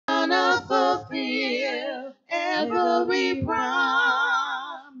fulfill every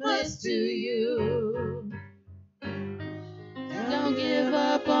promise to you. Don't give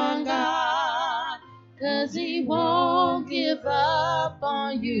up on God, 'cause He won't give up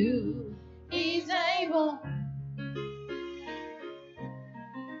on you. He's able.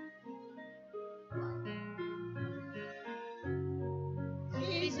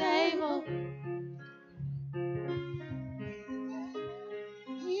 He's able.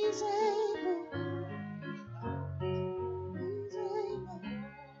 He's able. He's able.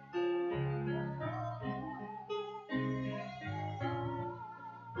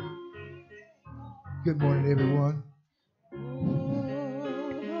 Good morning, everyone.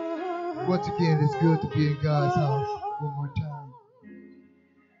 Once again, it's good to be in God's house one more time.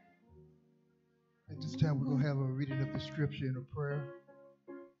 At this time, we're going to have a reading of the scripture and a prayer.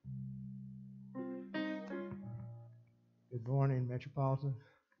 Good morning, Metropolitan.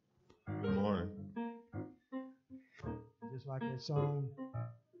 Good morning. Just like that song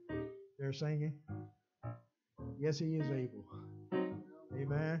they're singing, yes, He is able.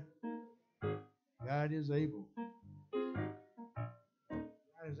 Amen. God is able.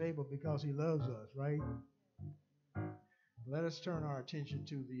 God is able because He loves us, right? Let us turn our attention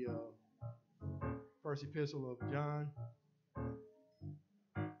to the first epistle of John,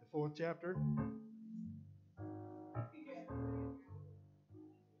 the 4th chapter.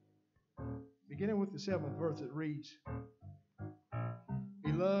 Beginning with the 7th verse, it reads,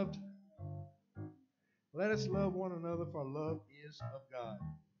 Beloved, let us love one another, for love is of God.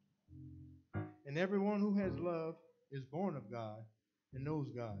 And everyone who has love is born of God and knows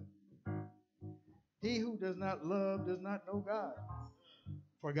God. He who does not love does not know God,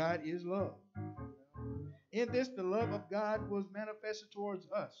 for God is love. In this, the love of God was manifested towards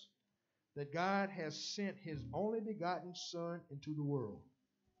us, that God has sent His only begotten Son into the world,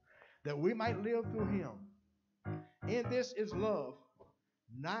 that we might live through Him. In this is love,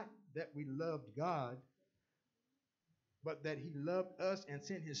 not that we loved God, but that He loved us and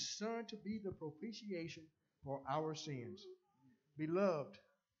sent His Son to be the propitiation for our sins. Beloved,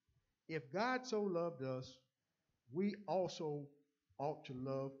 if God so loved us, we also ought to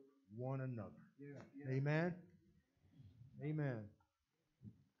love one another. Yeah. Amen. Amen.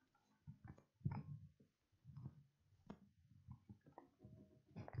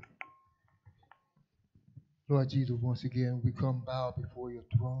 Lord Jesus, once again, we come bow before your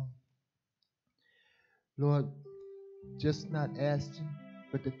throne. Lord, just not asking,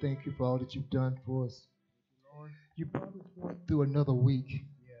 but to thank you for all that you've done for us. Lord, you brought us through another week.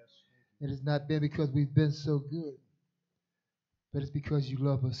 Yes. It has not been because we've been so good, but it's because you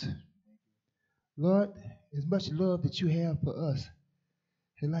love us. Lord, as much love that you have for us,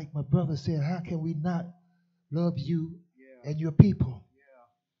 and like my brother said, how can we not love you and your people?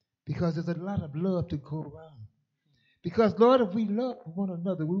 Because there's a lot of love to go around. Because, Lord, if we love one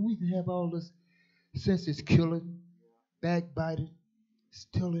another, we can have all this senseless killing, backbiting,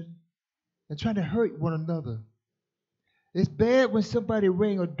 stealing, and trying to hurt one another. It's bad when somebody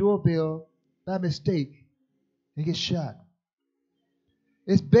ring a doorbell by mistake and get shot.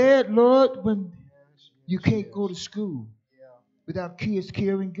 It's bad, Lord, when you can't go to school without kids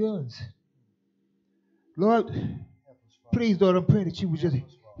carrying guns. Lord, please, Lord, I'm praying that you would just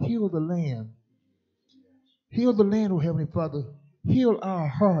heal the land. Heal the land, oh Heavenly Father. Heal our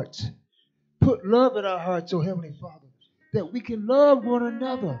hearts. Put love in our hearts, oh Heavenly Father, that we can love one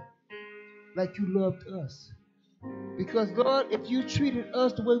another like you loved us. Because, Lord, if you treated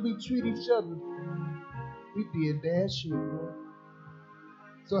us the way we treat each other, we'd be in bad shape, Lord.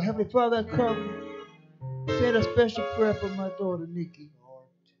 So, Heavenly Father, I come, send a special prayer for my daughter, Nikki.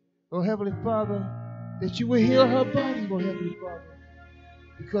 Oh, Heavenly Father, that you will heal her body, oh Heavenly Father,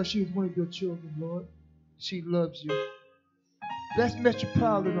 because she is one of your children, Lord. She loves you. Bless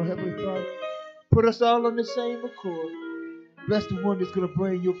Metropolitan, oh Heavenly Father. Put us all on the same accord. Bless the one that's going to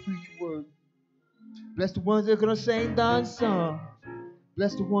bring your preach word. Bless the ones that are going to sing thy song.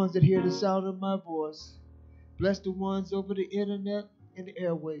 Bless the ones that hear the sound of my voice. Bless the ones over the internet and the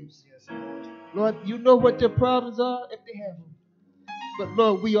airwaves. Yes, Lord. Lord, you know what their problems are if they have them. But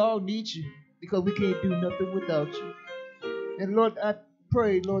Lord, we all need you because we can't do nothing without you. And Lord, I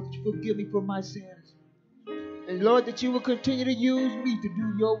pray, Lord, that you forgive me for my sins. And Lord, that you will continue to use me to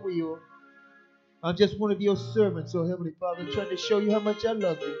do your will. I'm just one of your servants, oh Heavenly Father, trying to show you how much I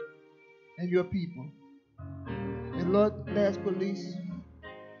love you and your people. And Lord, last but least,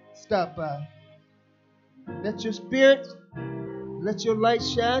 stop by. Let your spirit, let your light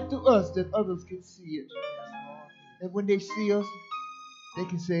shine through us that others can see it. And when they see us, they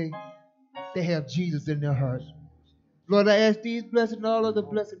can say they have Jesus in their hearts. Lord, I ask these blessings and all other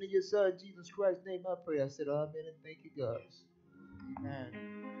blessings in your Son, Jesus Christ's name I pray. I said amen and thank you, God. Amen.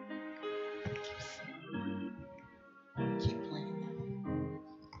 Keep playing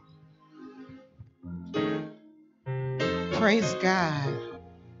that. Praise God.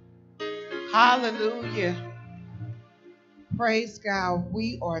 Hallelujah. Praise God.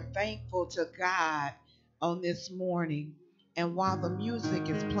 We are thankful to God on this morning. And while the music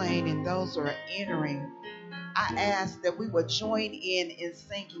is playing and those are entering, I ask that we would join in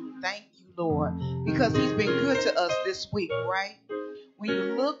singing, thank you, Lord, because he's been good to us this week, right? When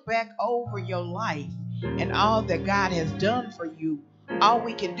you look back over your life and all that God has done for you, all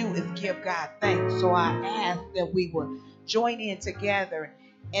we can do is give God thanks. So I ask that we would join in together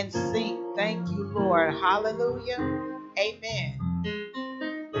and sing, thank you, Lord. Hallelujah. Amen.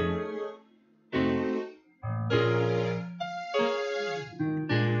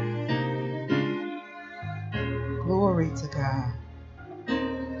 Glory to God.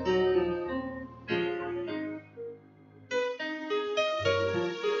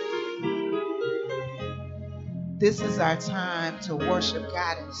 This is our time to worship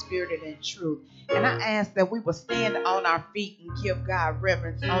God in spirit and in truth. And I ask that we will stand on our feet and give God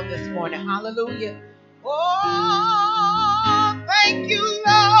reverence on this morning. Hallelujah. Oh, thank you,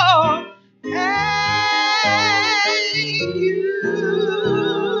 Lord. Thank you,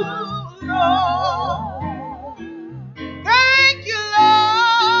 Lord. Thank you,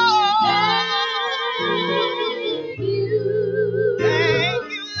 Lord. Thank you.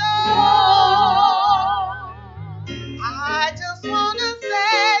 Thank you, Lord. I just want to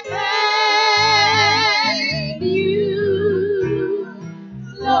say thank you,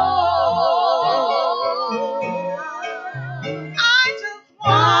 Lord.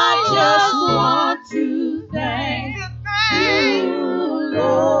 I just want to thank you,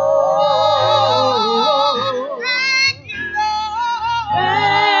 Lord. Thank you, Lord.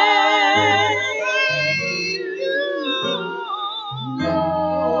 Thank you,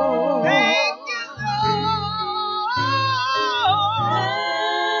 Lord. Thank you, Lord.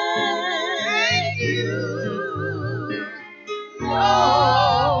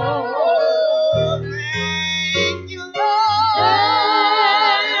 Thank you, Lord.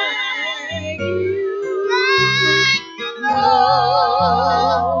 Thank you,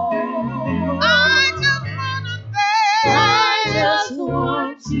 Lord. I just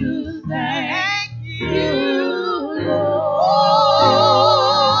want to thank you, Lord.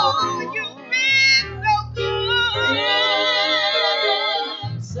 Oh, you've been so good.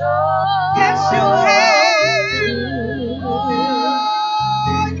 Yes, you have.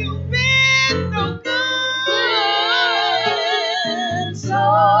 Oh, you've been so good. So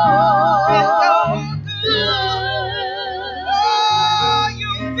good. Oh,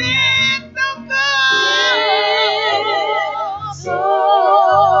 you've been so good. So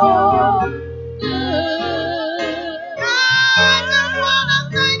good.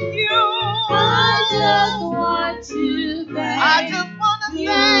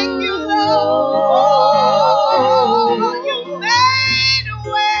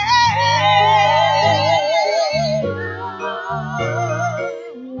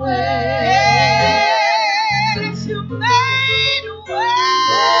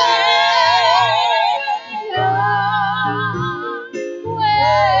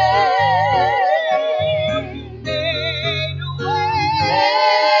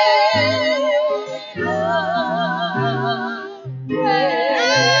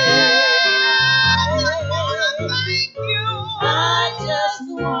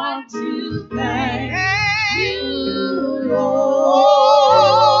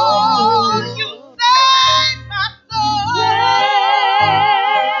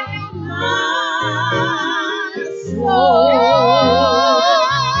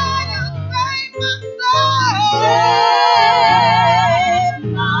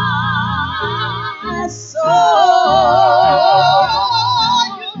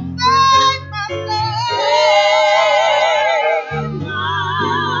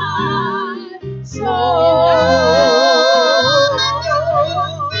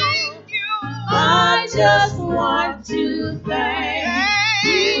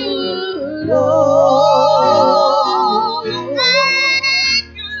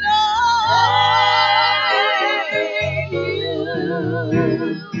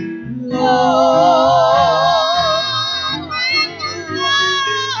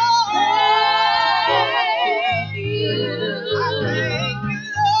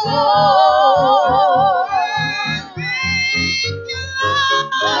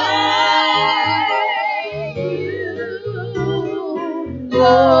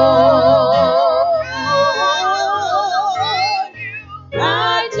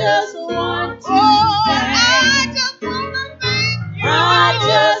 just want to Oh, I thank. just want to thank you. I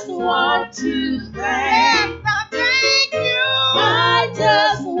just want to thank. Yes, I thank you. I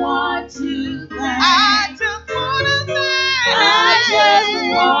just want to thank. I just want to thank. I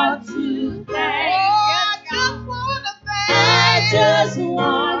just want to thank. Oh, I just want to thank. I just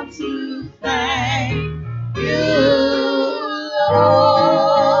want to thank you,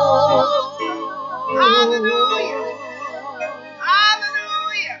 Lord. Hallelujah.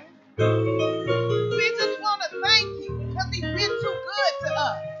 Hallelujah. We just want to thank you because he's been too good to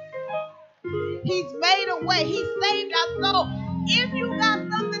us. He's made a way. He saved us. So if you got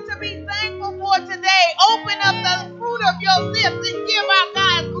something to be thankful for today, open up the fruit of your lips and give our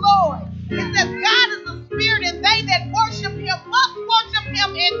God glory. It says God is a spirit, and they that worship him must worship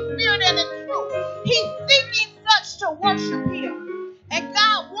him in spirit and in truth. He's seeking such to worship him. And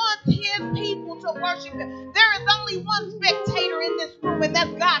God wants his people to worship him. There is only one spectator in this room, and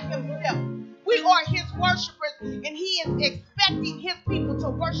that's God himself. We are his worshipers, and he is expecting his people to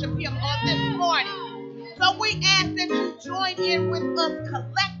worship him on this morning. So we ask that you join in with us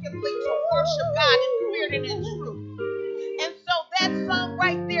collectively to worship God in spirit and in truth. And so that song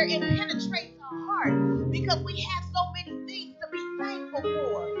right there, it penetrates our heart because we have so many things to be thankful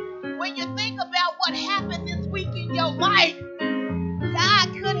for. When you think about what happened this week in your life,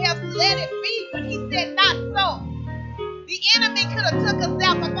 God could have let it be, but he said not so. The enemy could have took us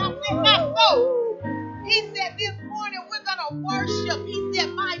out, but God said not so. He said this morning we're going to worship. He said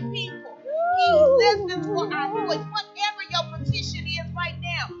my people. He listens for our voice. Whatever your petition is right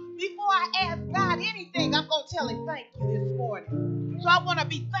now, before I ask God anything, I'm going to tell him thank you this morning. So I want to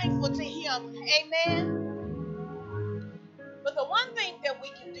be thankful to him. Amen. But the one thing that we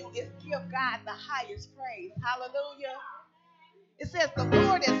can do is give God the highest praise. Hallelujah. It says the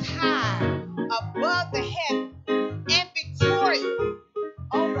Lord is high above the heavens and victorious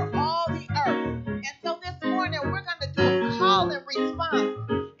over all the earth. And so this morning we're going to do a call and response.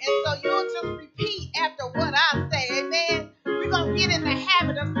 And so you'll just repeat after what I say. Amen. We're going to get in the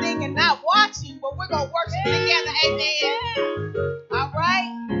habit of singing, not watching, but we're going to worship together. Amen. All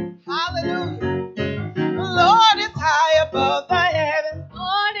right. Hallelujah. The Lord is high above the heavens.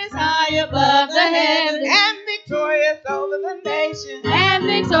 Lord is high above the heavens And victorious over the nations. and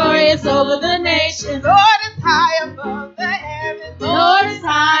victorious over the nations. Lord is high above the heavens. Lord is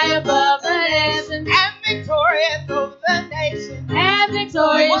high above the heavens And victorious over the nations. and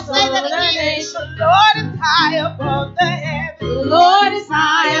victorious We'll say over that the again. nations. The Lord is high above the heavens. The Lord is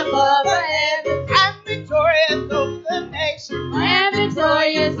high above the heavens And victorious over the nations. and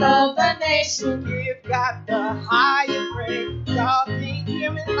victorious over the nations. Give God the highest praise. God, sing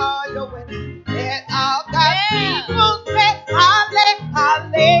him in all your ways. Let all God's people say, Halle,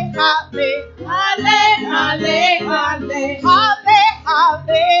 Halle, Halle. Halle, halle, halle. Halle,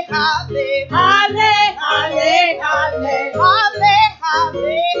 Halle, Halle. Halle, halle, halle. Halle,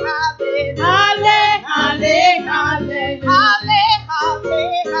 Halle, Halle. Halle, halle, halle. Halle, Halle,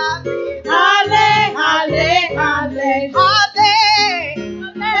 Halle. Halle, halle, halle. Halle.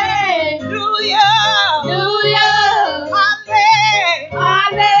 Hallelujah. Hallelujah.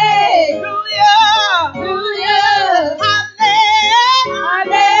 Hallelujah. Hallelujah.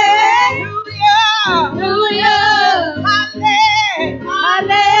 Hallelujah. Hallelujah. Hallelujah.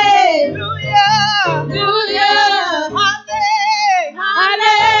 Hallelujah.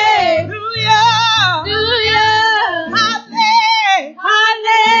 Hallelujah.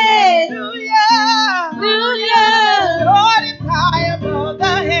 Hallelujah. Hallelujah. Lord is high above the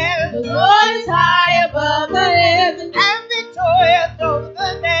heavens. The Lord is high above the heavens And victorious over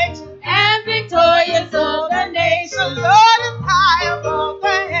the nations. and victorious over the The nations. Lord is high above the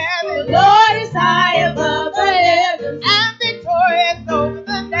The heavens. Lord is high above the heavens And victorious over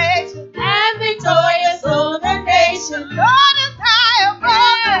the nations. and victorious over the The nations. Lord is high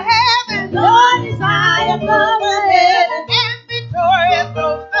above the heavens. The Lord is high above the heavens And victorious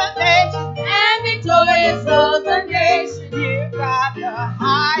over the nations. and victorious over the nations. Give God the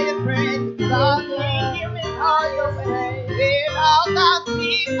highest praise. God, sing him in all your ways. Let all God's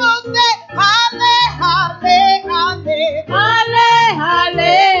people say, Halle, Halle, Halle. Halle,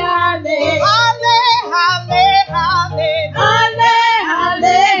 halle, halle. Halle, Halle, Halle. Halle,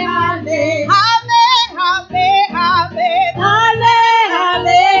 halle, halle. Halle, Halle, Halle. Halle,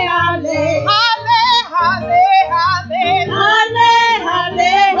 halle, halle. Halle, Halle, Halle. Halle,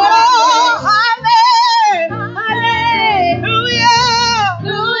 halle, Oh, halle. Halle. Hallelujah.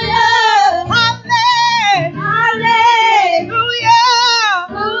 Hallelujah.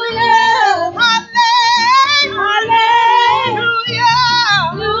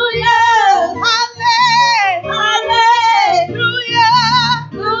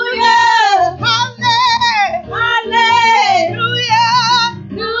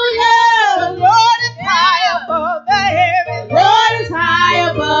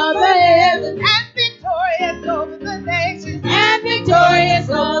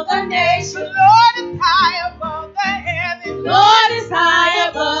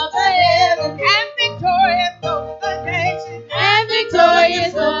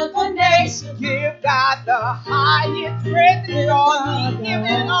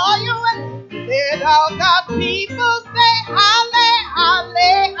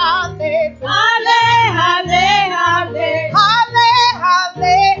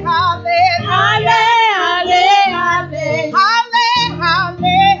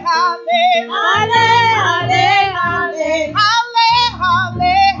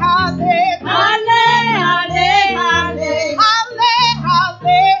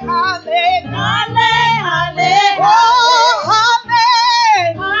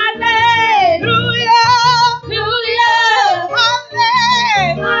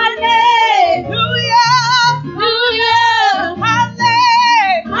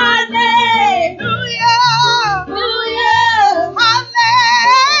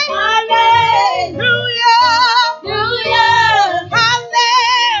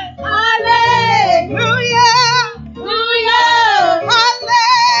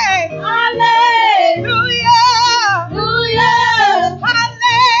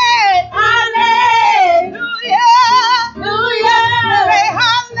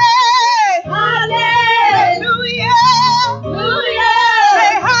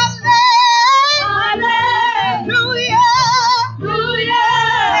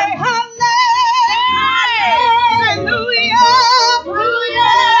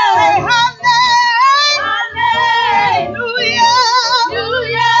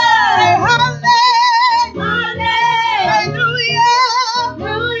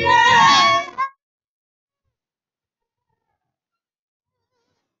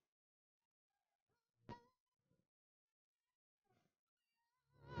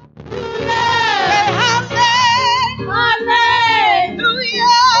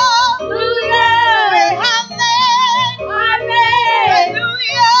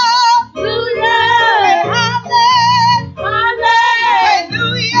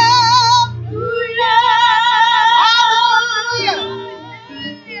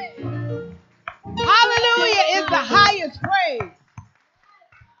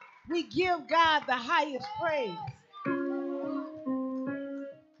 We give God the highest praise.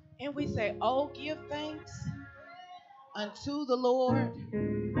 And we say, oh, give thanks unto the Lord,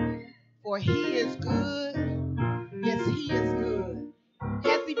 for he is good. Yes, he is good.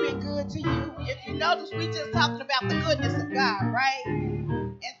 Has he been good to you? If you notice, we just talking about the goodness of God, right?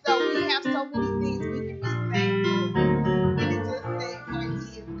 And so we have so many things we can be thankful. And it just says, for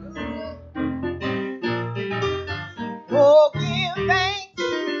he is good. Oh, give thanks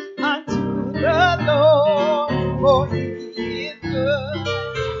unto the Lord, for he is good.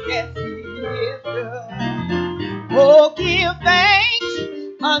 Yes, he is good. Oh, give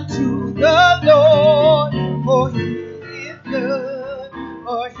thanks unto the Lord, for he is good.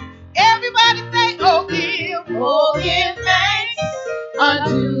 For everybody say, oh, give thanks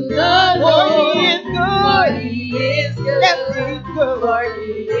unto the Lord, for he is good. For he is good. Yes, he is good. For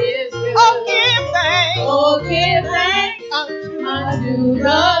he is good. Oh, give thanks. Oh, give thanks unto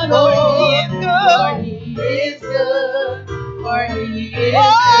the Lord, for he is good. For he is good. For he is good.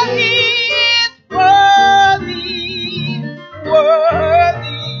 Oh, he is worthy,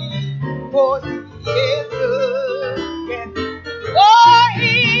 worthy, for he is good. Yes. Oh,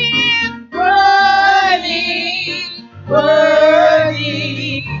 he is worthy,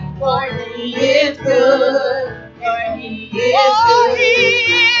 worthy, for he is good. For he is good. He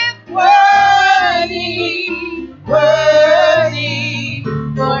is worthy, worthy,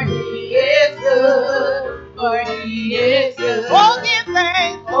 for he is good. For he is good. Oh, give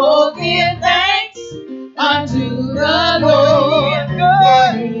thanks. Oh, give thanks unto the Lord.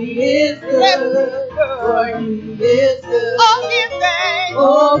 For he is good. For he is good. Oh, give thanks.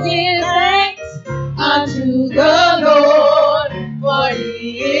 Oh, give thanks unto the Lord. For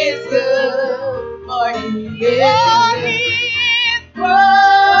he is good. For he is good.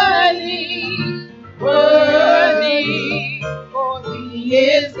 Worthy, for he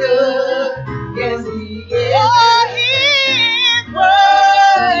is good. Yes, he is. Oh, he is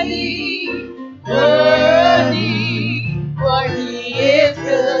worthy, worthy, for he is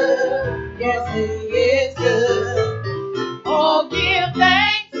good. Yes, he is good. Oh, give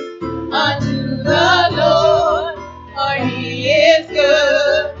thanks unto the Lord, for he is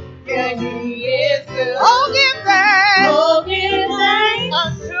good. Yes, he is good. Oh, give thanks. Oh, give thanks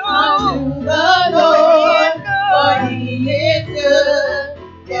unto the Lord, for he is good.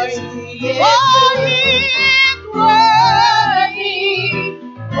 Yes, he is. Oh, he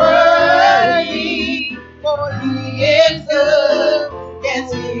is worthy, worthy, for he is good.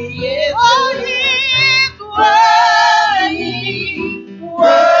 Yes, he is. Oh, he is worthy,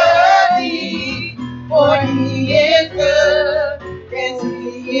 worthy, for he is good. Yes,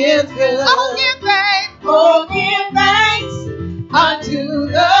 he is good. Oh, give thanks. Oh, give thanks unto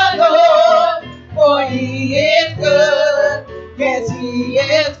the Lord, for he is good. Yes, he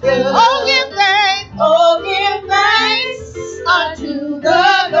is good. Oh, give thanks. Oh, give thanks unto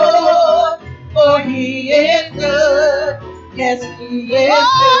the Lord, for he is good. Yes, he is good.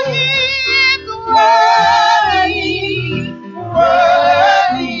 Oh, he is worthy,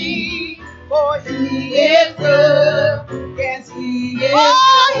 worthy, for he is good. Yes, he is.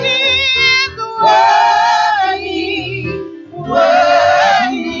 Oh, he is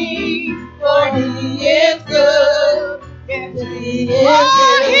worthy, for he is good. Yes, he is.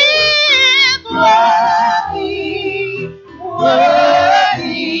 Oh, he is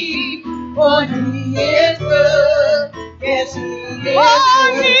worthy, for he is good. Yes, he is.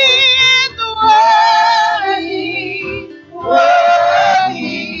 Oh, he is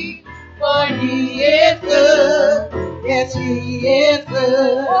worthy, for he is good. Yes, he is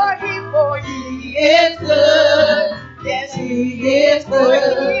good. For he is good. Yes, he is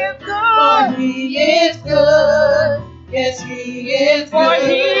good. For he is good. Yes, he is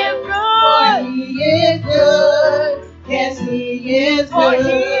good. For he is good. Yes, he is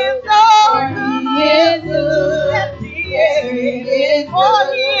good. For he is good. Yes, he is.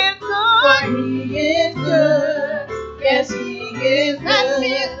 For he is good. For he is good. Yes, he is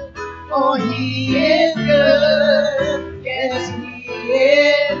good. For he is good. Yes, he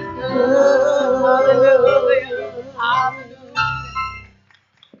is good. Hallelujah. Hallelujah.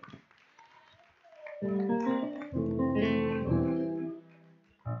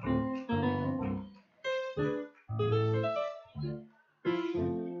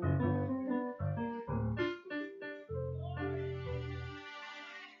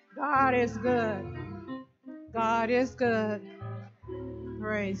 God is good. God is good.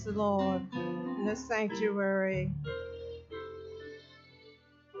 Praise the Lord in the sanctuary.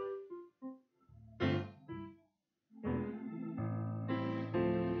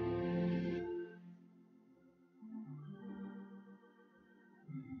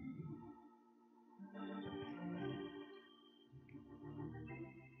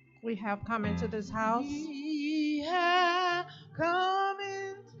 we have come into this house. We have come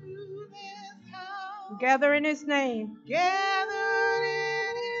into this house. Gather in His name. Gathered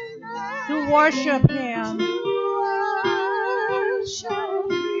in His name. To worship Him. To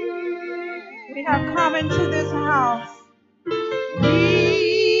worship Him. We have come into this house.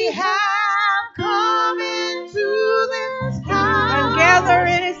 We have come into this house. And gather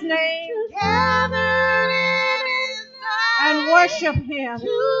in His name. Gathered in His name. And worship Him. To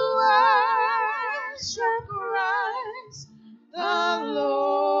worship Christ the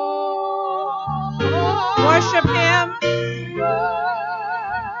Lord. Worship Him.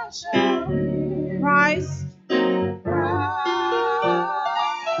 Worship Christ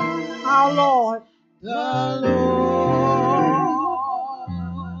our Lord. the Lord.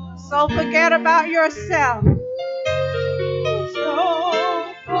 So forget about yourself.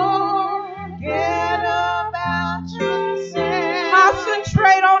 So forget about yourself.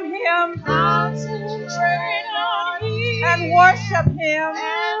 Concentrate on Him. Concentrate on Him. And worship Him.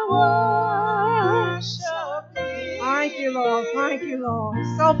 And worship Him. Thank you, Lord. Thank you, Lord.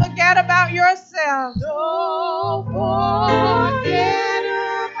 So forget about yourself. So forget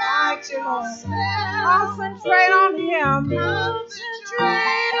about yourself. Concentrate on Him.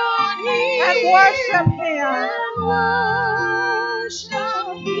 Concentrate on Him. And worship Him. And worship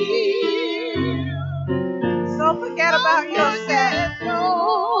Him. So forget about yourself.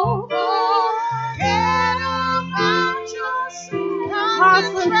 Don't forget about yourself.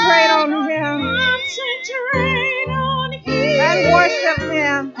 Concentrate on Him. Concentrate on Him. And worship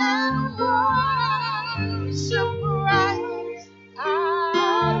Him. And worship Christ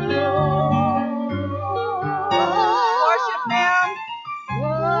our Lord. Worship Him.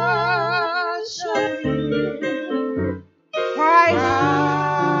 Worship Him. Christ.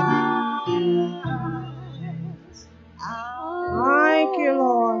 Thank you,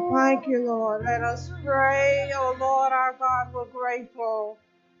 Lord. Thank you, Lord. Let us pray. Oh, Lord, our God, we're grateful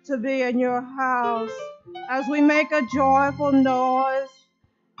to be in your house as we make a joyful noise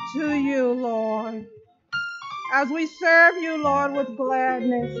to you, Lord. As we serve you, Lord, with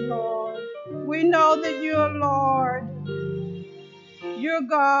gladness, Lord. We know that you are Lord. You're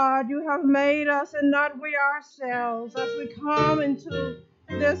God. You have made us and not we ourselves. As we come into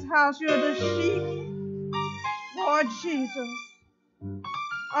this house, you're the sheep, Lord Jesus,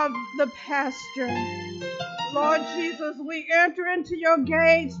 of the pasture. Lord Jesus, we enter into your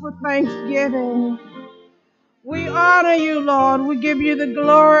gates with thanksgiving. We honor you, Lord. We give you the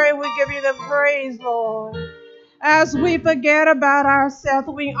glory. We give you the praise, Lord. As we forget about ourselves,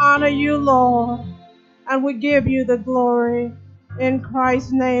 we honor you, Lord, and we give you the glory. In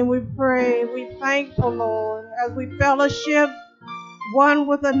Christ's name we pray. We thankful, Lord, as we fellowship one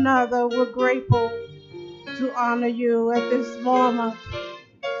with another. We're grateful to honor you at this moment.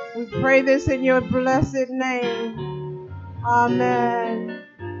 We pray this in your blessed name. Amen.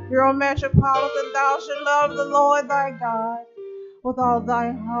 Here on Metropolitan, thou shalt love the Lord thy God with all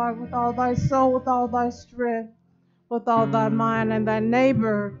thy heart, with all thy soul, with all thy strength, with all thy mind, and thy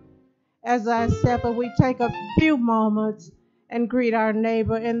neighbor as thyself. And we take a few moments and greet our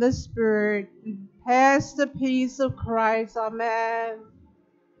neighbor in the spirit. Pass the peace of Christ. Amen.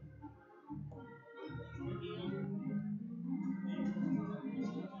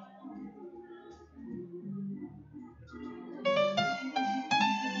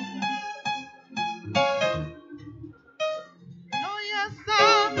 Oh, yes,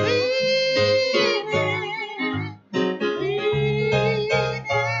 I'm bleeding,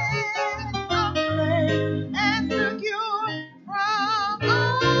 afraid and secure from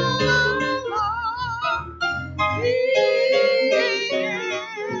all alone. Bleeding,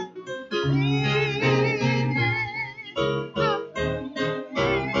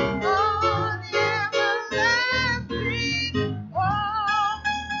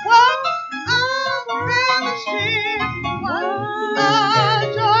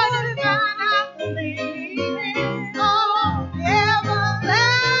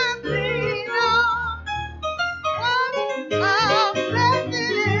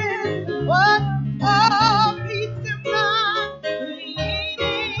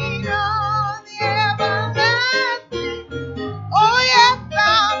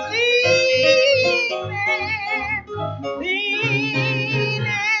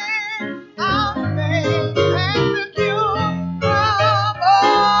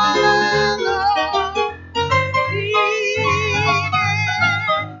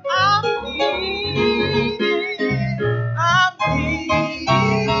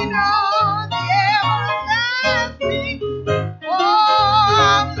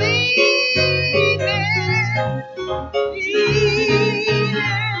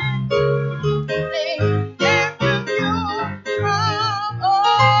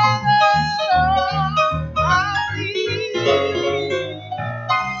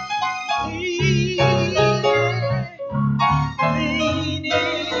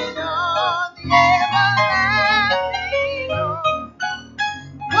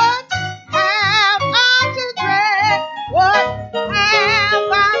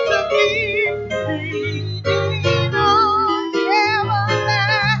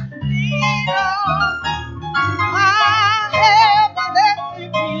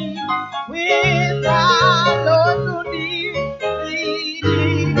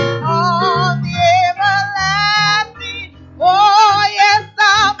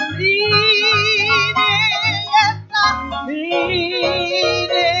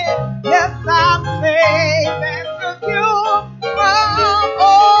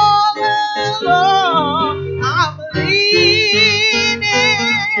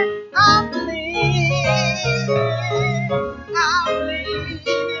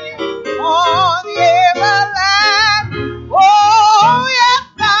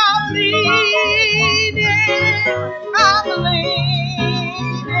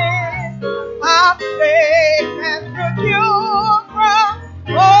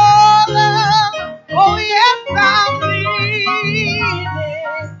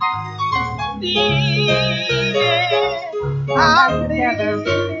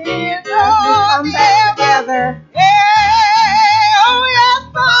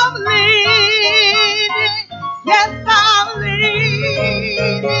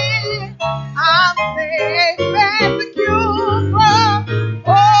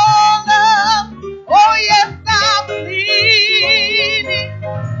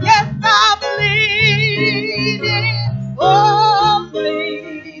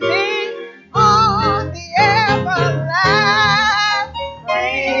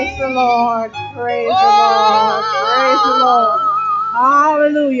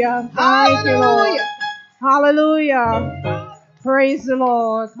 Hallelujah. Thank you, Lord. Hallelujah. Hallelujah. Praise the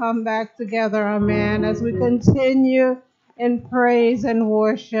Lord. Come back together, amen, as we continue in praise and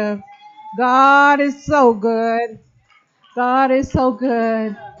worship. God is so good. God is so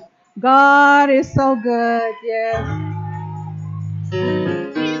good. God is so good. Yes.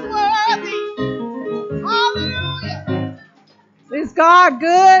 He's worthy. Hallelujah. Is God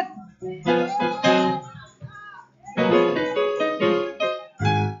good?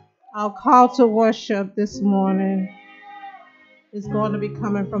 Our call to worship this morning is going to be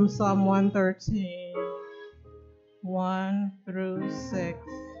coming from Psalm 113, 1 through 6.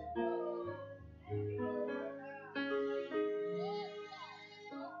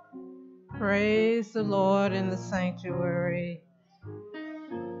 Praise the Lord in the sanctuary.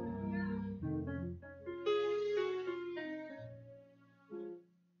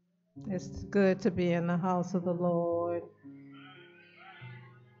 It's good to be in the house of the Lord.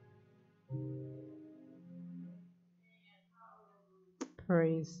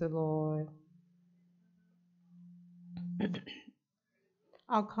 Praise the Lord.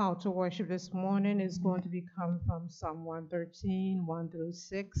 Our call to worship this morning is going to be come from Psalm 113, 1 through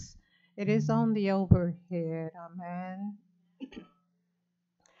 6. It is on the overhead. Amen.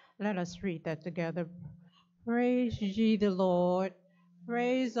 Let us read that together. Praise ye the Lord.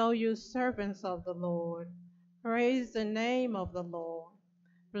 Praise, O you servants of the Lord. Praise the name of the Lord.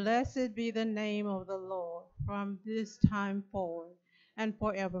 Blessed be the name of the Lord from this time forward and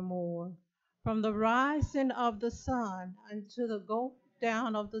forevermore. From the rising of the sun unto the go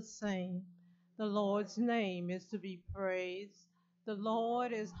down of the same, the Lord's name is to be praised. The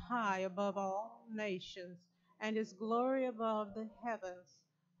Lord is high above all nations, and his glory above the heavens.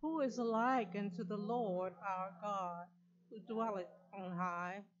 Who is like unto the Lord our God, who dwelleth on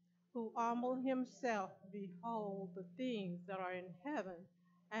high, who humbled himself, behold the things that are in heaven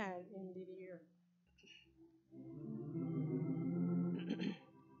and in the earth.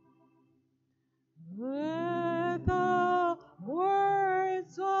 Let the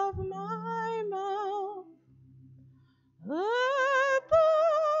words of my mouth, let the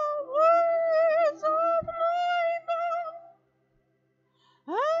words of my mouth,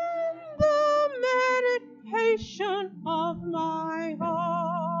 and the meditation of my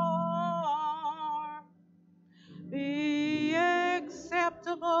heart be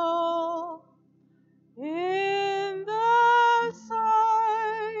acceptable in the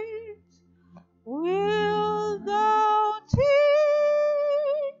sight. Will thou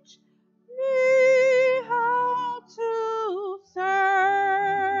teach me how to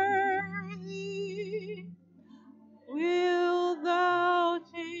serve thee? Will thou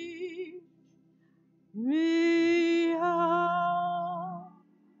teach me how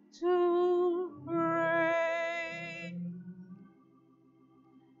to pray?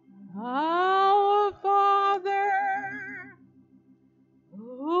 Our Father,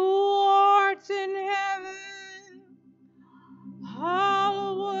 who art in heaven,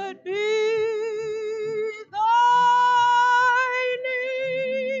 hallowed be thy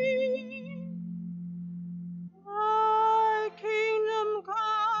name. Thy kingdom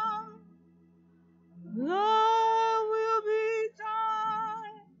come, thy will be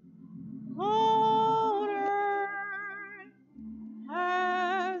done on earth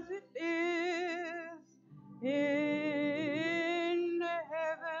as it is in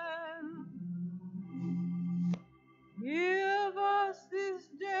heaven. Give us this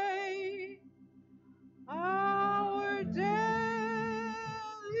day our daily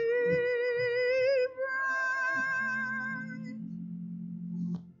bread,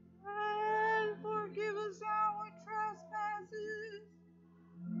 and forgive us our trespasses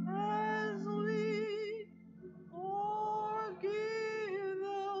as we forgive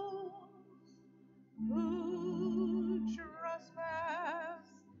those who trespass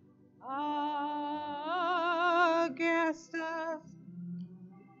against us.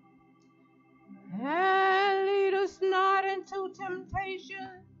 And lead us not into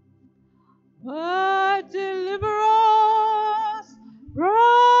temptation, but deliver us from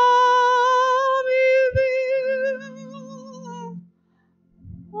evil.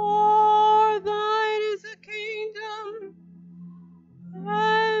 For thine is the kingdom,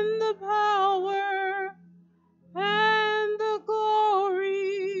 and the power, and the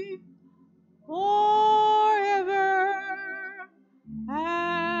glory, forever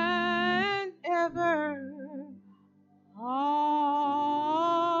and ever.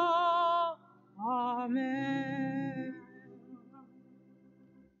 Amen.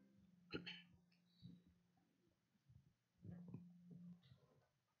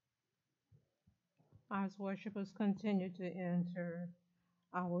 As worshipers continue to enter,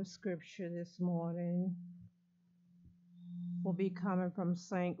 Our scripture this morning will be coming from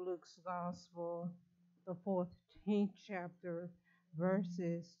St. Luke's Gospel, the 14th chapter,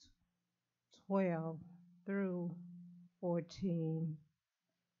 verses 12 through 14.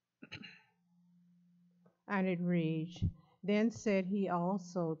 And it reads, Then said he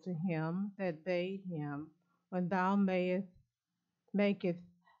also to him that bade him, When thou maketh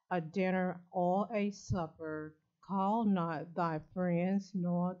a dinner or a supper, call not thy friends,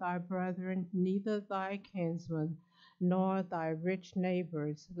 nor thy brethren, neither thy kinsmen, nor thy rich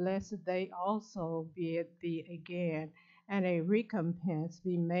neighbors, lest they also bid thee again, and a recompense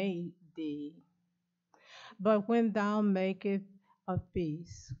be made thee. But when thou makest a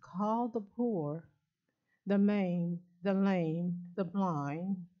feast, call the poor, the maimed, the lame, the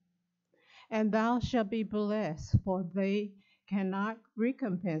blind, and thou shalt be blessed, for they cannot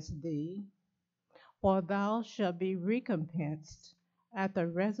recompense thee, for thou shalt be recompensed at the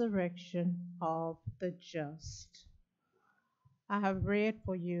resurrection of the just. I have read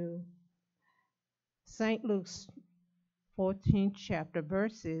for you St. Luke's 14th chapter,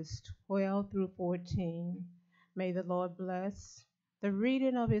 verses 12 through 14. May the Lord bless the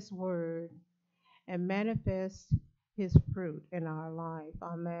reading of his word and manifest his fruit in our life.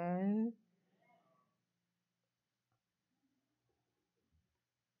 Amen.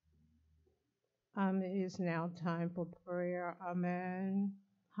 It is now time for prayer. Amen.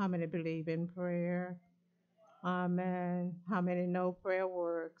 How many believe in prayer? Amen. How many know prayer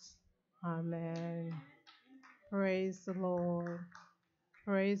works? Amen. Praise the Lord.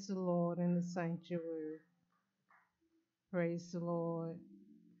 Praise the Lord in the sanctuary. Praise the Lord.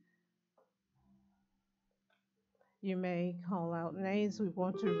 You may call out names. We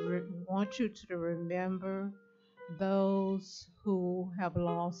want you to remember those who have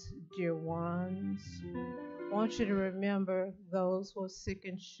lost dear ones. Want you to remember those who are sick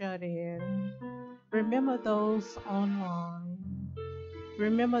and shut in. Remember those online.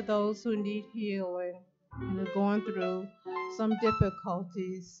 Remember those who need healing and are going through some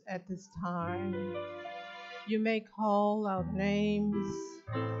difficulties at this time. You may call out names.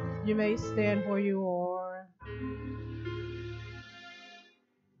 You may stand where you are.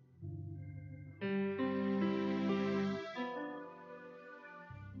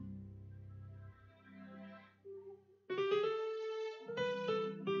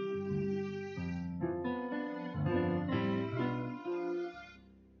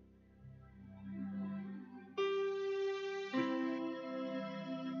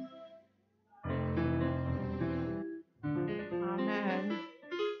 Amen.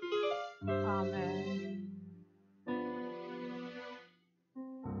 Amen.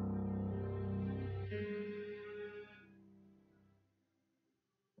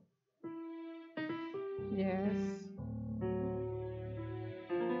 Yes.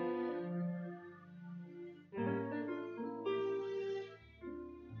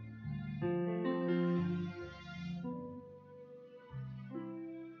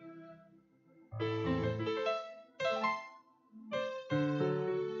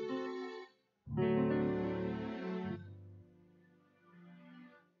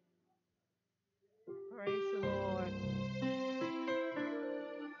 Praise the Lord.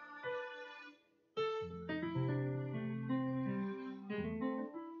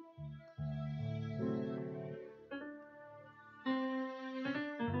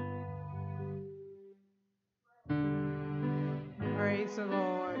 Praise the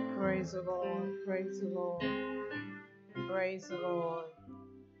Lord. Praise the Lord. Praise the Lord. Praise the Lord.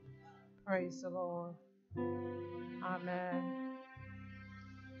 Praise the Lord. Amen.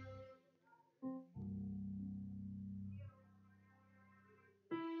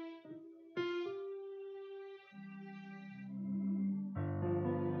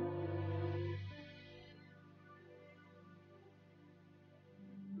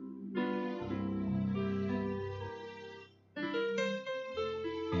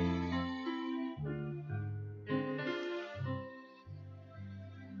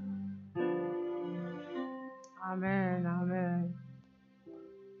 Amen. Amen.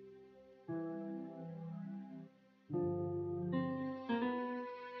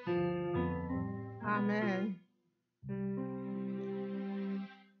 Amen.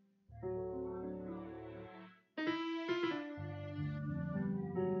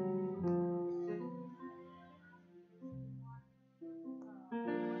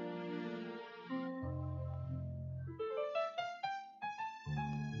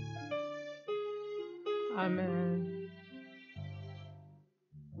 Amen.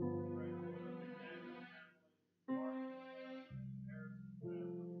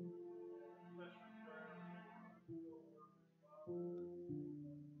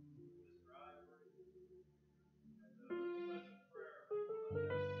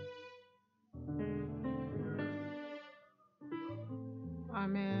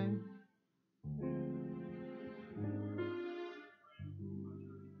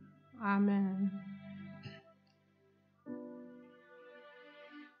 Amen.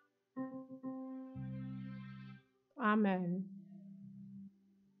 Amen.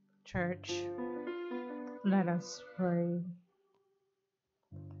 Church, let us pray.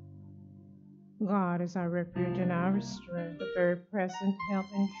 God is our refuge and our strength, a very present help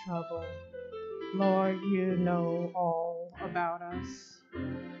in trouble. Lord, you know all about us.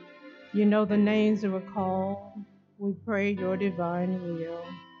 You know the names that were called. We pray your divine will.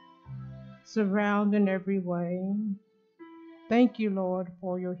 Surround in every way. Thank you, Lord,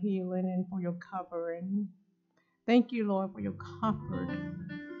 for your healing and for your covering. Thank you, Lord, for your comfort.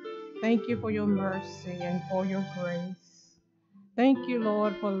 Thank you for your mercy and for your grace. Thank you,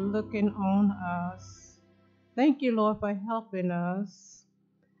 Lord, for looking on us. Thank you, Lord, for helping us.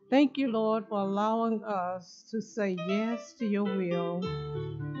 Thank you, Lord, for allowing us to say yes to your will.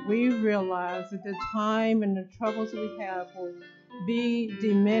 We realize that the time and the troubles we have will be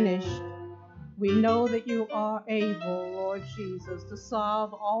diminished. We know that you are able, Lord Jesus, to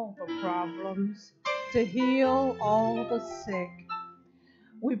solve all the problems, to heal all the sick.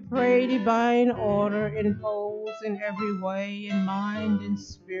 We pray divine order imposed in every way, in mind and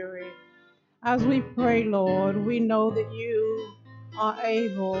spirit. As we pray, Lord, we know that you are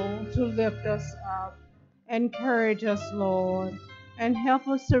able to lift us up, encourage us, Lord, and help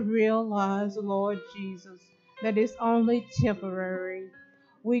us to realize, Lord Jesus, that it's only temporary.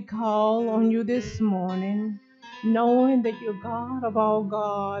 We call on you this morning, knowing that you're God of all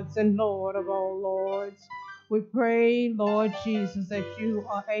gods and Lord of all lords. We pray, Lord Jesus, that you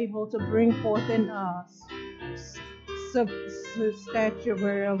are able to bring forth in us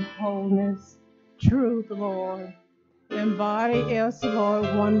statuary of wholeness, truth, Lord. Embody us, Lord,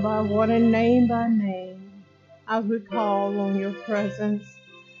 one by one and name by name, as we call on your presence.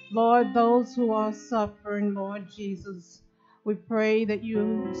 Lord, those who are suffering, Lord Jesus, we pray that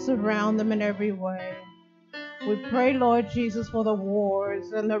you surround them in every way. We pray, Lord Jesus, for the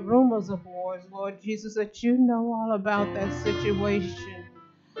wars and the rumors of wars, Lord Jesus, that you know all about that situation.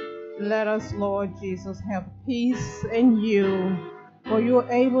 Let us, Lord Jesus, have peace in you, for you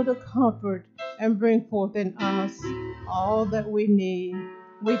are able to comfort and bring forth in us all that we need.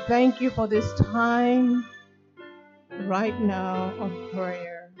 We thank you for this time right now of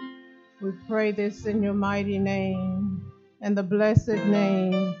prayer. We pray this in your mighty name and the blessed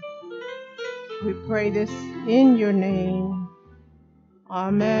name. We pray this in your name.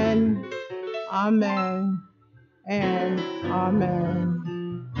 Amen, amen, and amen.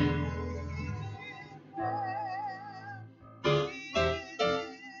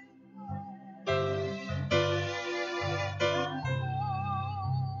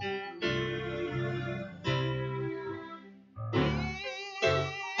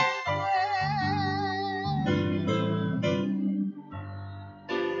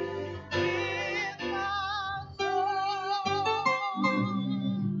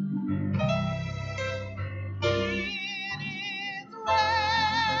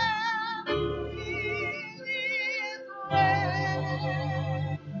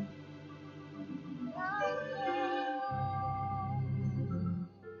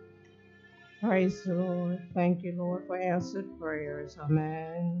 Praise the Lord. Thank you, Lord, for answered prayers.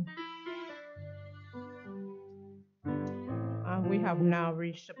 Amen. We have now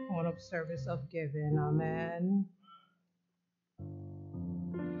reached the point of service of giving. Amen.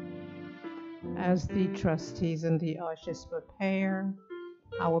 As the trustees and the ushers prepare,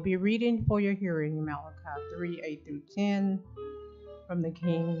 I will be reading for your hearing Malachi 3:8 through 10 from the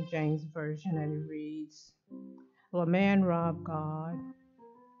King James Version, and it reads, Will a man rob God?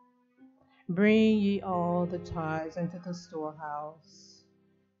 Bring ye all the tithes into the storehouse,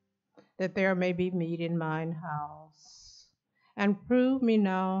 that there may be meat in mine house. And prove me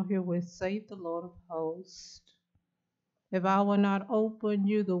now herewith, saith the Lord of hosts, if I will not open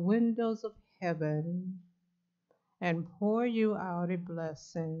you the windows of heaven and pour you out a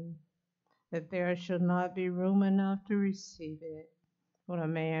blessing, that there should not be room enough to receive it. When a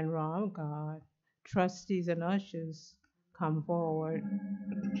man rob God, trustees and ushers come forward.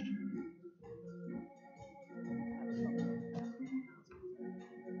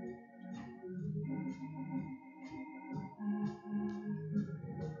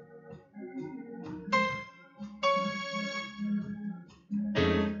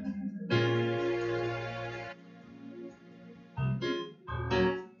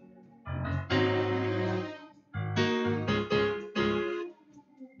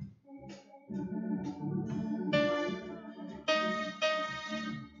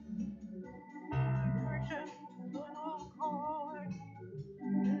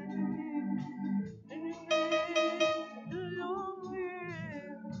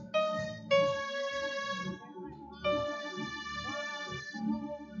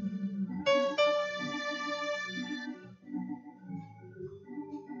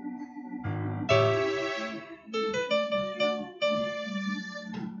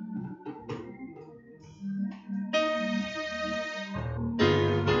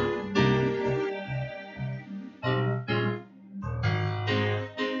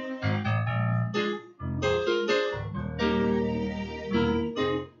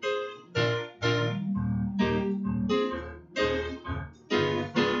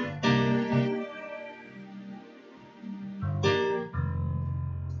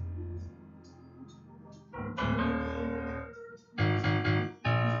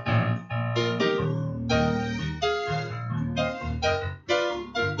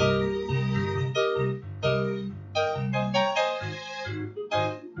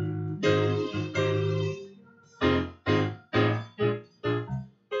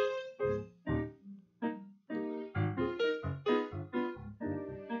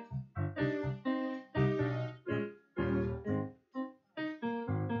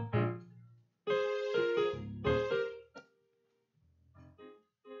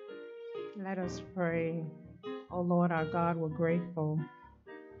 Let us pray. Oh Lord our God, we're grateful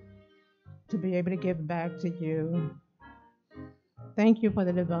to be able to give back to you. Thank you for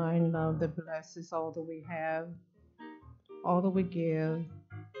the divine love that blesses all that we have, all that we give,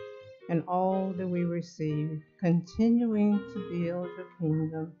 and all that we receive, continuing to build your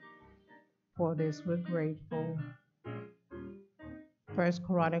kingdom. For this we're grateful. First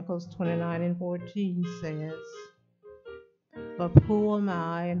Chronicles 29:14 says, "But who am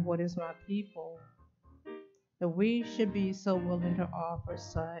I and what is my people, that we should be so willing to offer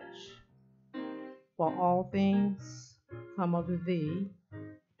such? For all things come of thee,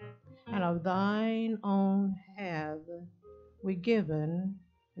 and of thine own have we given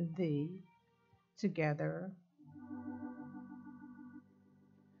thee together.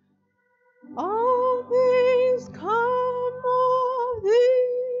 All things come of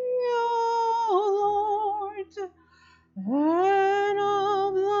thee, O Lord, and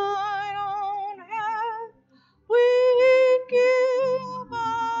of thine own hand we give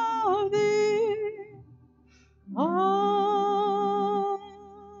of thee. Amen."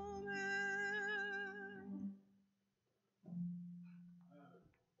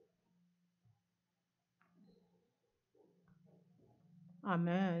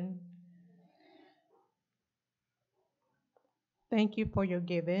 Amen. Thank you for your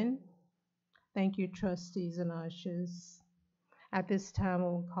giving. Thank you, trustees and ushers. At this time,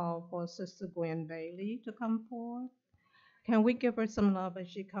 we'll call for Sister Gwen Bailey to come forward. Can we give her some love as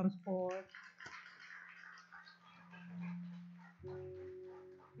she comes forward?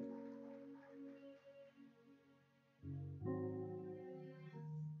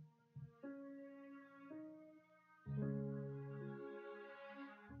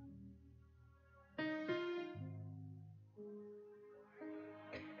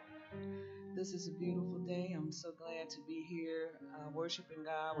 This is a beautiful day. I'm so glad to be here worshiping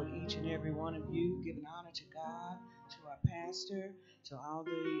God with each and every one of you, giving honor to God, to our pastor, to all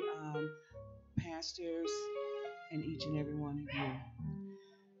the pastors, and each and every one of you.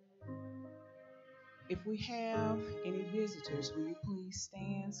 If we have any visitors, will you please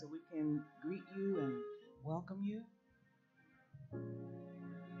stand so we can greet you and welcome you?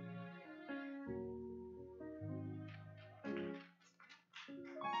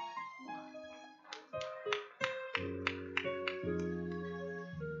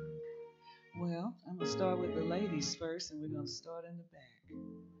 Well, I'm going to start with the ladies first, and we're going to start in the back.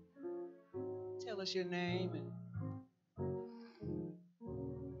 Tell us your name and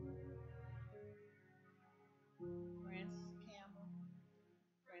Prince Campbell.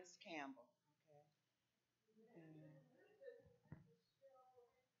 Prince Campbell.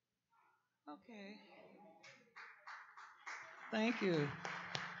 Okay. Okay. Thank you.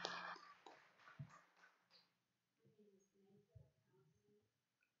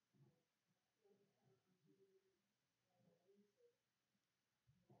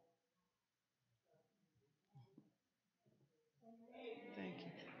 Thank you.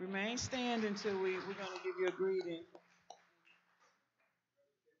 Remain standing until we're going to give you a greeting.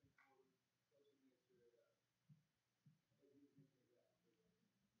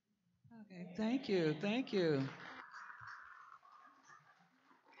 Okay. Thank you. Thank you.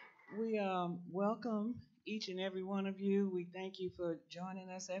 We welcome each and every one of you. We thank you for joining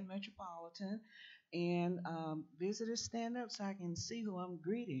us at Metropolitan. And visitors, stand up so I can see who I'm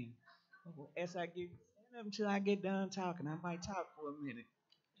greeting. As I get stand up until I get done talking. I might talk for a minute.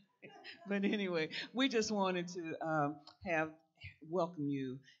 But anyway, we just wanted to have welcome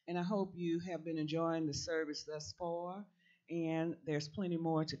you, and I hope you have been enjoying the service thus far. And there's plenty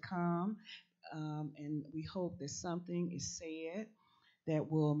more to come, and we hope that something is said that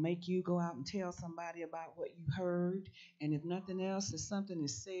will make you go out and tell somebody about what you heard. And if nothing else, if something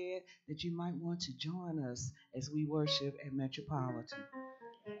is said that you might want to join us as we worship at Metropolitan.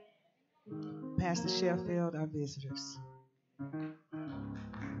 Pastor Sheffield, our visitors.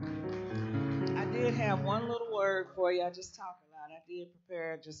 I did have one little word for you. I just talk a lot. I did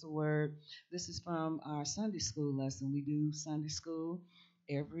prepare just a word. This is from our Sunday school lesson. We do Sunday school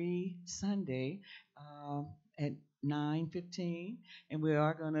every Sunday at 9:15, and we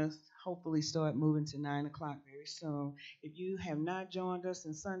are going to hopefully start moving to 9 o'clock very soon. If you have not joined us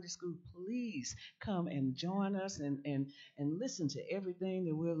in Sunday school, please come and join us and listen to everything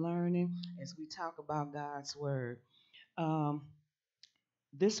that we're learning as we talk about God's Word. Um,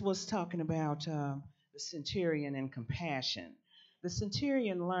 this was talking about the centurion and compassion. The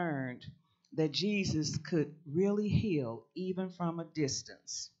centurion learned that Jesus could really heal even from a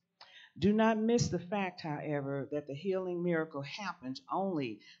distance. Do not miss the fact, however, that the healing miracle happened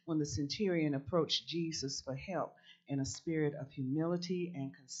only when the centurion approached Jesus for help and a spirit of humility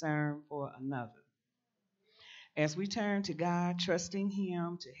and concern for another. As we turn to God, trusting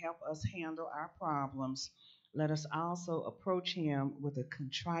Him to help us handle our problems, let us also approach Him with a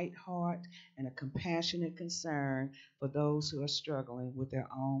contrite heart and a compassionate concern for those who are struggling with their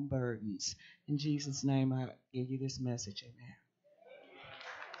own burdens. In Jesus' name, I give you this message. Amen.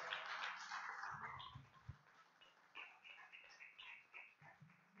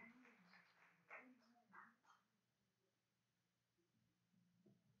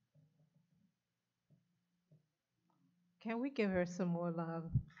 Can we give her some more love?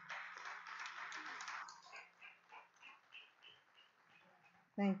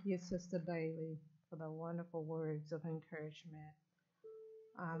 Thank you, Sister Bailey, for the wonderful words of encouragement.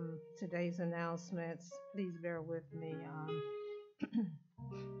 Today's announcements, please bear with me.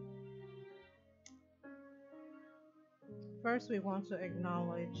 First, we want to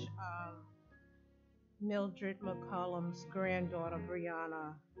acknowledge Mildred McCollum's granddaughter,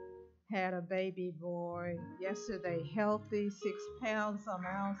 Brianna, had a baby boy yesterday, healthy, 6 pounds, some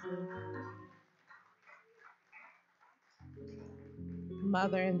ounces.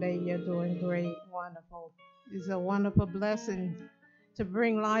 Mother and baby are doing great, wonderful. It's a wonderful blessing to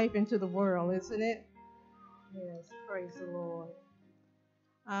bring life into the world, isn't it? Yes, praise the Lord.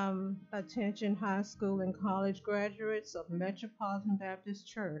 Attention high school and college graduates of Metropolitan Baptist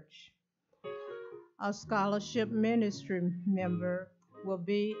Church. A scholarship ministry member will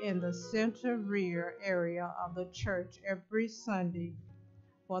be in the center rear area of the church every Sunday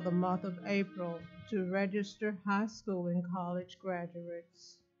for the month of April to register high school and college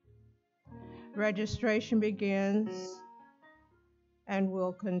graduates. Registration begins and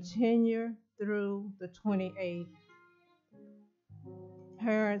will continue through the 28th.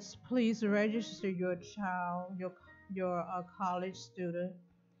 Parents, please register your child, your college student,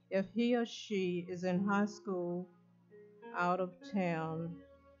 if he or she is in high school out of town.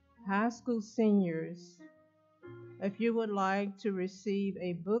 High school seniors, if you would like to receive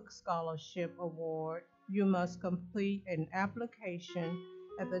a book scholarship award, you must complete an application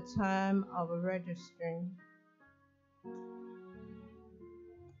at the time of registering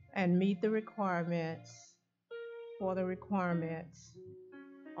and meet the requirements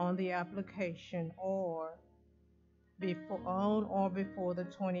on the application or before the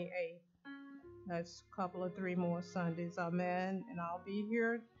 28th. That's a couple of 3 more Sundays. Amen. And I'll be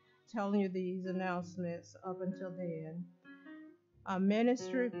here telling you these announcements up until then. A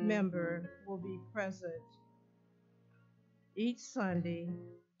ministry member will be present each Sunday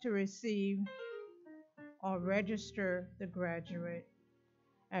to receive or register the graduate,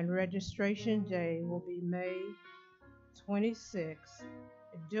 and registration day will be May 26th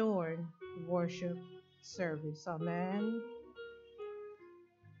during worship service. Amen.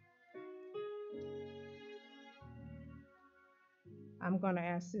 I'm going to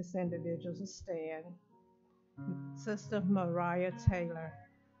ask this individual to stand. Sister Mariah Taylor.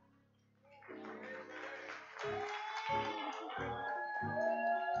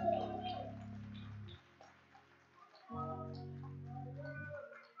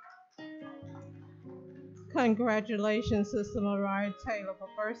 Congratulations, Sister Mariah Taylor, for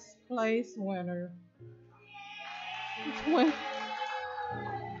first place winner.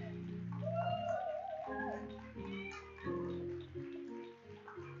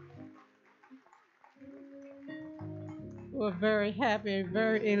 We're very happy,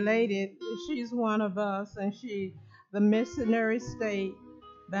 very elated. She's one of us, and the Missionary State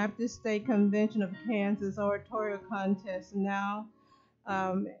Baptist State Convention of Kansas Oratorio Contest now.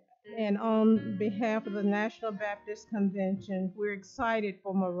 And on behalf of the National Baptist Convention, we're excited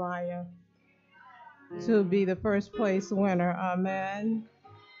for Mariah to be the first place winner. Amen.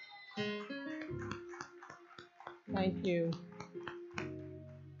 Thank you.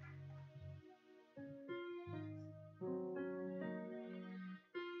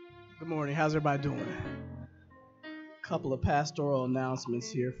 Good morning. How's everybody doing? A couple of pastoral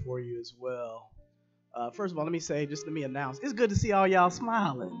announcements here for you as well. First of all, let me announce. It's good to see all y'all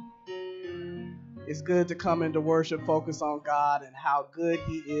smiling. It's good to come into worship, focus on God and how good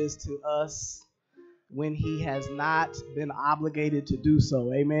He is to us when He has not been obligated to do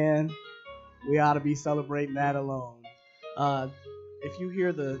so. Amen. We ought to be celebrating that alone. If you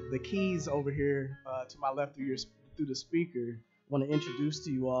hear the keys over here to my left through the speaker, I want to introduce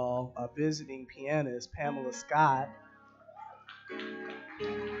to you all a visiting pianist, Pamela Scott.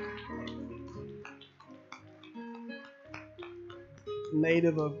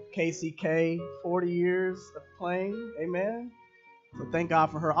 Native of KCK, 40 years of playing, amen. So thank God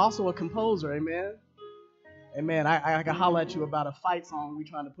for her. Also a composer, amen. Amen. I can holler at you about a fight song we're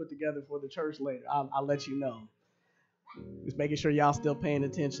trying to put together for the church later. I'll let you know. Just making sure y'all still paying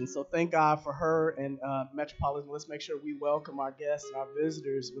attention. So thank God for her and Metropolitan. Let's make sure we welcome our guests and our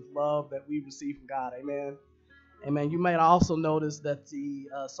visitors with love that we receive from God. Amen. Amen. You might also notice that the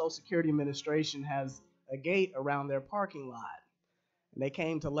Social Security Administration has a gate around their parking lot. And they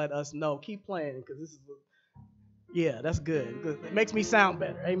came to let us know. Keep playing, because this is, yeah, that's good. Good. It makes me sound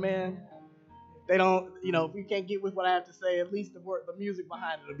better. Amen. They don't, if you can't get with what I have to say, at least the music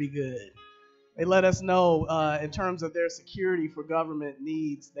behind it will be good. They let us know in terms of their security for government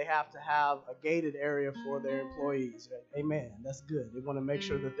needs, they have to have a gated area for their employees. Right? Amen. That's good. They want to make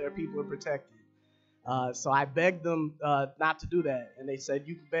sure that their people are protected. So I begged them not to do that. And they said,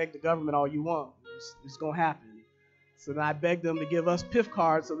 you can beg the government all you want. It's going to happen. So then I begged them to give us PIF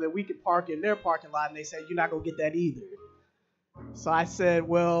cards so that we could park in their parking lot. And they said, you're not going to get that either. So I said,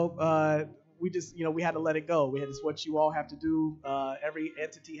 well, we just, we had to let it go. This is what you all have to do. Every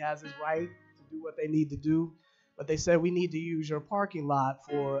entity has its right to do what they need to do. But they said, we need to use your parking lot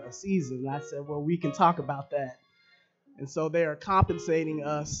for a season. And I said, well, we can talk about that. And so they are compensating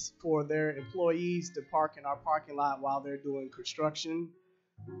us for their employees to park in our parking lot while they're doing construction.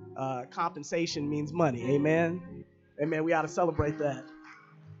 Compensation means money. Amen. Amen. We ought to celebrate that.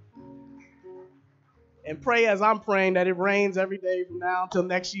 And pray as I'm praying that it rains every day from now until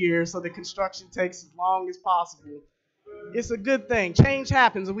next year so the construction takes as long as possible. It's a good thing. Change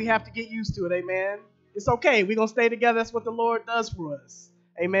happens and we have to get used to it. Amen. It's okay. We're going to stay together. That's what the Lord does for us.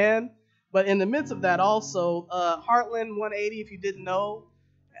 Amen. But in the midst of that also, Heartland 180, if you didn't know,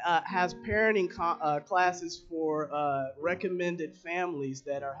 has parenting classes for recommended families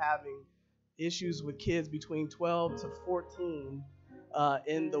that are having issues with kids between 12 to 14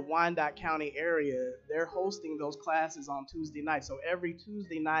 in the Wyandotte County area. They're hosting those classes on Tuesday night. So every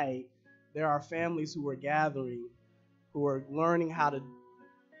Tuesday night, there are families who are gathering, who are learning how to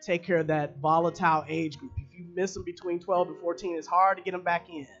take care of that volatile age group. If you miss them between 12 and 14, it's hard to get them back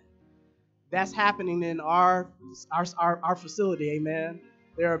in. That's happening in our facility, amen.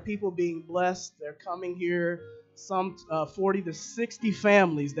 There are people being blessed. They're coming here, some 40 to 60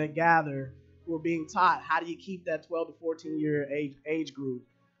 families that gather who are being taught how do you keep that 12 to 14-year age group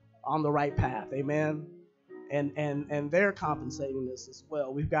on the right path, amen. And they're compensating us as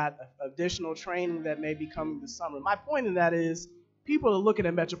well. We've got additional training that may be coming this summer. My point in that is people are looking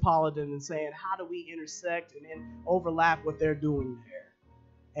at Metropolitan and saying, how do we intersect and overlap what they're doing there?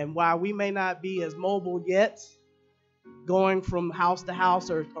 And while we may not be as mobile yet, going from house to house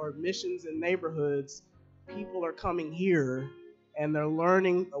or missions in neighborhoods, people are coming here and they're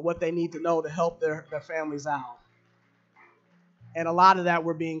learning what they need to know to help their families out. And a lot of that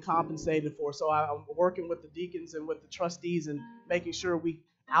we're being compensated for. So I'm working with the deacons and with the trustees and making sure we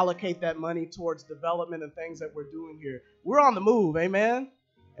allocate that money towards development and things that we're doing here. We're on the move, amen?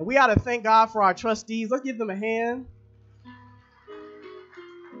 And we ought to thank God for our trustees. Let's give them a hand.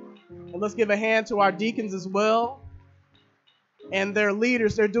 And let's give a hand to our deacons as well. And their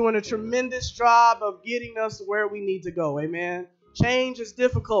leaders, they're doing a tremendous job of getting us where we need to go. Amen. Change is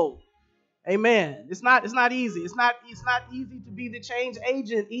difficult. Amen. It's not easy. It's not easy to be the change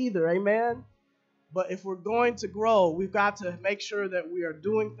agent either. Amen. But if we're going to grow, we've got to make sure that we are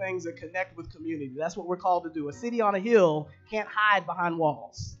doing things that connect with community. That's what we're called to do. A city on a hill can't hide behind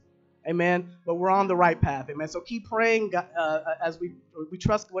walls. Amen. But we're on the right path. Amen. So keep praying as we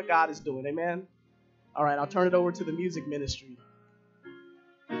trust what God is doing. Amen. All right. I'll turn it over to the music ministry.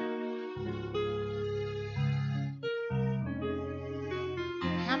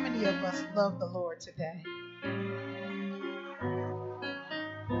 How many of us love the Lord today?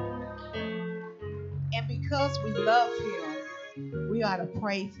 And because we love him, we ought to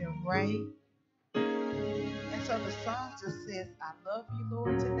praise him, right? And so the song just says, I love you,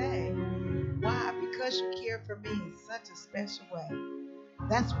 Lord, today. Why? Because you care for me in such a special way.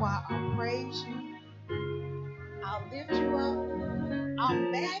 That's why I'll praise you. I'll lift you up. I'll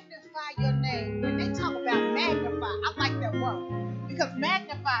magnify your name. When they talk about magnify, I like that word. Because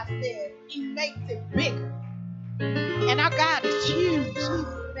magnify says he makes it bigger. And our God is huge. He's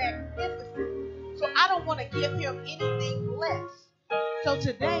magnificent. So I don't want to give him anything less. So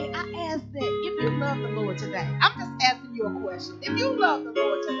today, I ask that if you love the Lord today, I'm just asking you a question. If you love the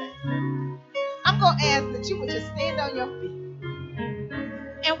Lord today, I'm going to ask that you would just stand on your feet.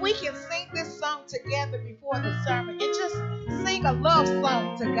 And we can sing this song together before the sermon and just sing a love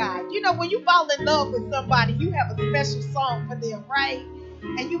song to God. You know, when you fall in love with somebody, you have a special song for them, right?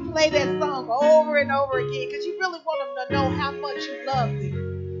 And you play that song over and over again because you really want them to know how much you love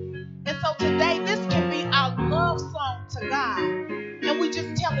them. And so today, this can be our love song to God. And we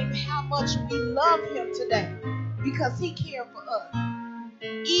just tell him how much we love him today because he cared for us.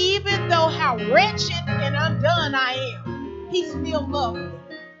 Even though how wretched and undone I am, he still loves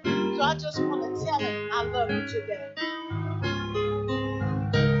me. So I just want to tell him I love you today.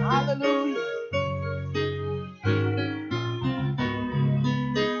 Hallelujah.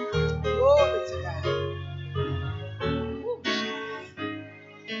 Glory to God. Ooh, Jesus.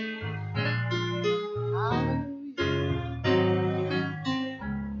 Hallelujah.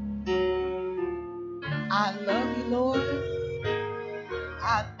 I love you, Lord.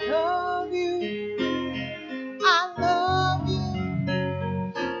 I love you. I love you.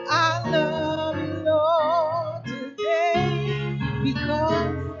 I love you, Lord, today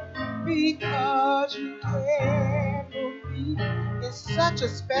because you care for me in such a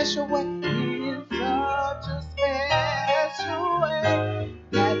special way, in such a special way.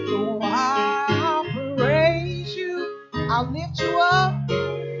 That's why I'll praise you, I'll lift you up,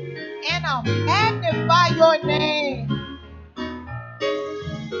 and I'll magnify your name.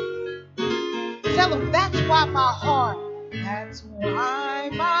 Tell them that's why my heart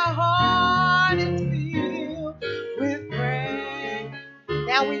is filled with praise.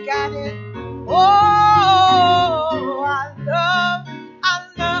 Now we got it. Oh, I love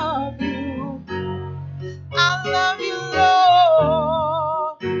you. I love you,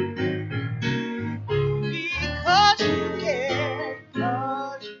 Lord, because you care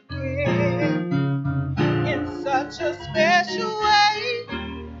in such a special way.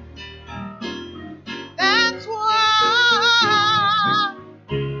 That's why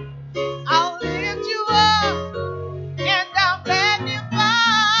I'll lift you up and I'll magnify.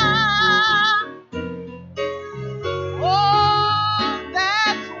 Oh,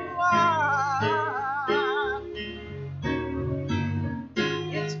 that's why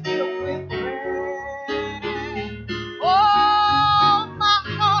it's filled with praise. Oh, my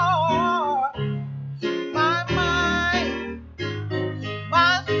heart, my mind,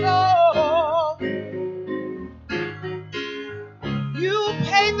 my soul. You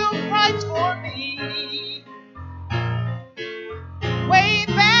paid the price for me way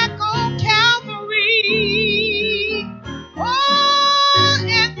back on Calvary. Oh,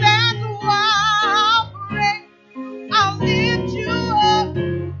 and that's why I'll pray. I'll lift you up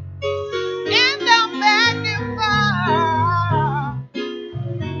and I'll magnify.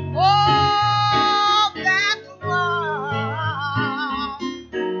 Oh, that's why.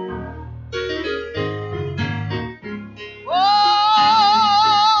 Oh,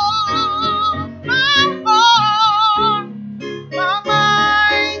 my heart, my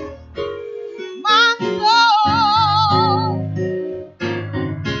mind, my soul.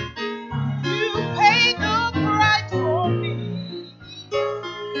 You paid the price for me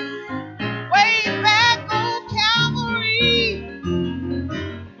way back on Calvary,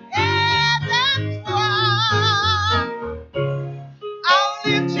 and that's why I'll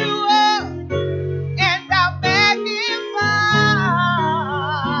lift you up and I'll magnify.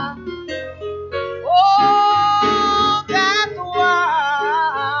 Oh, that's why.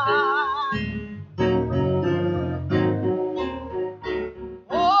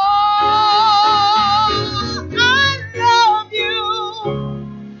 Oh, I love you.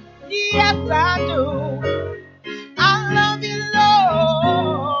 Yes, I do. I love you,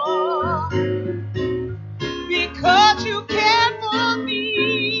 Lord, because you care for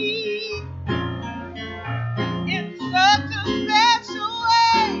me in such a special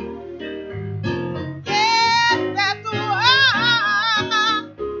way. Yes, that's why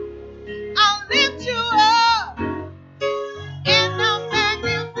I'll lift you up and I'll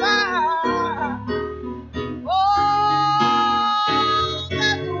magnify. Oh,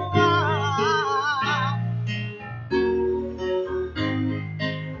 that's why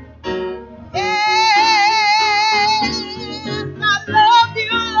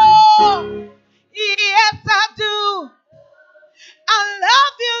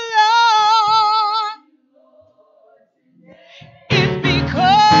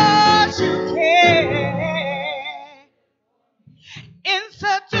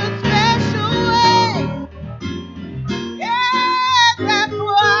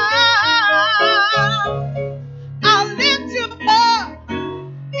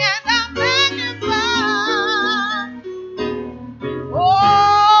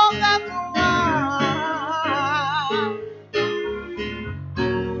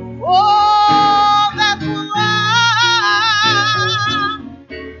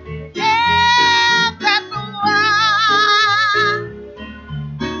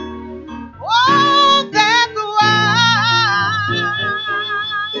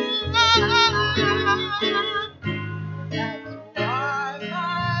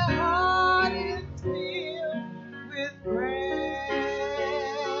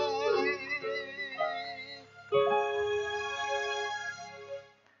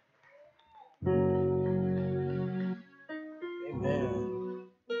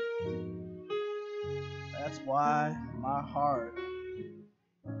why my heart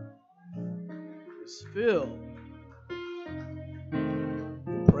is filled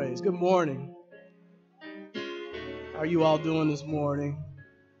with praise. Good morning. How are you all doing this morning?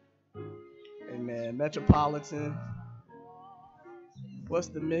 Amen. Metropolitan. What's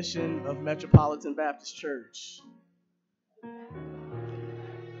the mission of Metropolitan Baptist Church? It's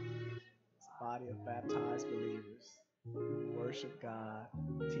a body of baptized believers. Worship God,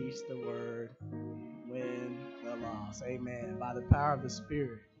 teach the word, win the lost. Amen. By the power of the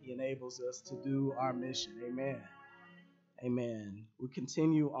Spirit, He enables us to do our mission. Amen. Amen. We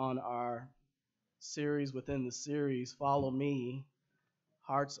continue on our series within the series, Follow Me,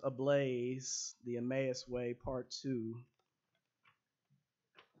 Hearts Ablaze, the Emmaus Way, Part 2.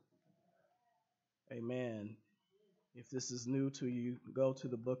 Amen. If this is new to you, go to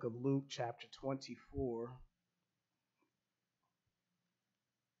the book of Luke, chapter 24.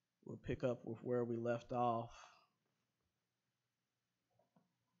 We'll pick up with where we left off.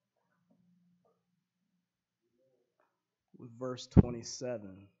 With verse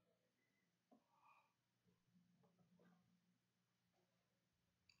 27.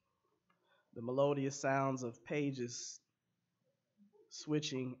 The melodious sounds of pages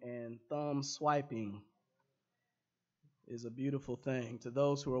switching and thumb swiping is a beautiful thing. To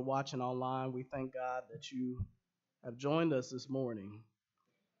those who are watching online, we thank God that you have joined us this morning.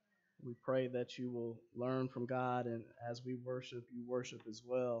 We pray that you will learn from God, and as we worship, you worship as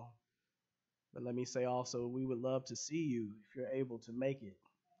well. But let me say also, we would love to see you if you're able to make it.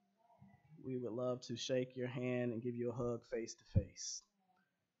 We would love to shake your hand and give you a hug face to face.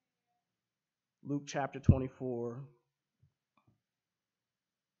 Luke chapter 24,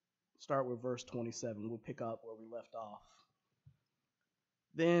 start with verse 27. We'll pick up where we left off.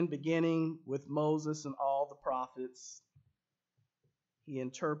 Then, beginning with Moses and all the prophets, he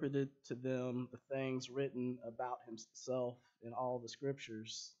interpreted to them the things written about himself in all the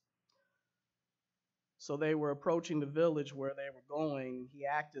scriptures. So they were approaching the village where they were going. He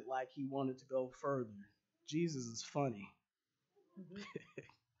acted like he wanted to go further. Jesus is funny.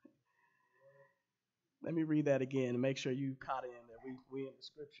 Let me read that again and make sure you caught in that we in the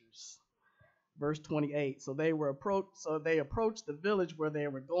scriptures. Verse 28. So they approached the village where they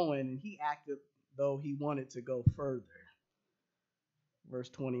were going, and he acted though he wanted to go further. Verse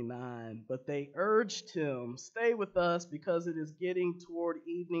 29. But they urged him, "Stay with us, because it is getting toward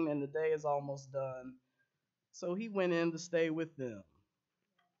evening and the day is almost done." So he went in to stay with them.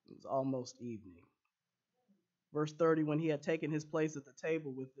 It was almost evening. Verse 30. When he had taken his place at the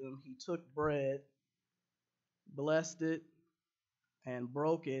table with them, he took bread, blessed it, and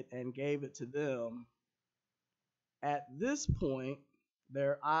broke it and gave it to them. At this point,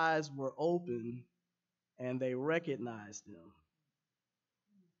 their eyes were open and they recognized him.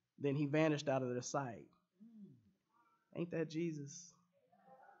 Then he vanished out of their sight. Ain't that Jesus?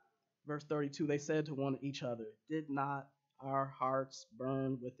 Verse 32, they said to one each other, "Did not our hearts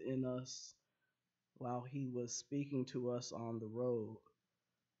burn within us while he was speaking to us on the road,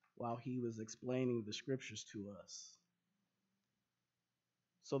 while he was explaining the scriptures to us?"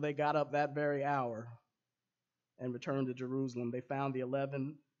 So they got up that very hour and returned to Jerusalem. They found the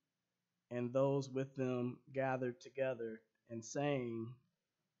 11 and those with them gathered together and saying,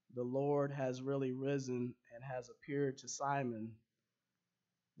 "The Lord has really risen and has appeared to Simon."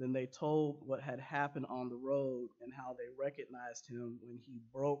 Then they told what had happened on the road and how they recognized him when he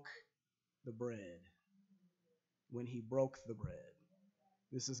broke the bread. When he broke the bread.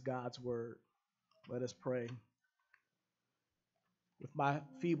 This is God's word. Let us pray. With my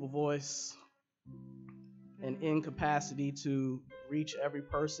feeble voice and incapacity to reach every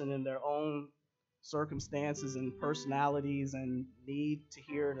person in their own circumstances and personalities and need to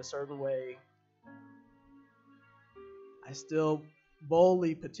hear it a certain way, I still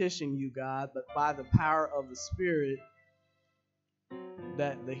boldly petition you, God, but by the power of the Spirit,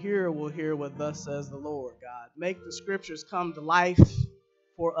 that the hearer will hear what thus says the Lord, God. Make the scriptures come to life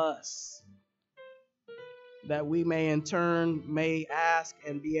for us, that we may in turn may ask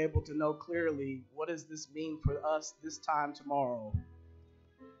and be able to know clearly, what does this mean for us this time tomorrow?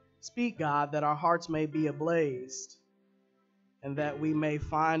 Speak, God, that our hearts may be ablaze and that we may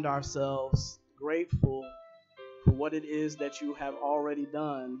find ourselves grateful for what it is that you have already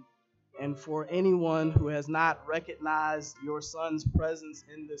done, and for anyone who has not recognized your Son's presence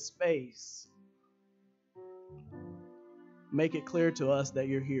in this space, make it clear to us that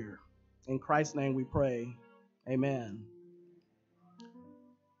you're here. In Christ's name we pray. Amen.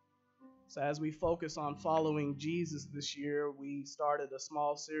 So as we focus on following Jesus this year, we started a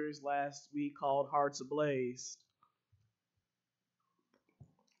small series last week called Hearts Ablaze.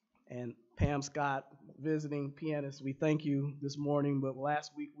 and Pam Scott, visiting pianist. We thank you this morning, but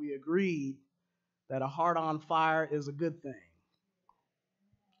last week we agreed that a heart on fire is a good thing.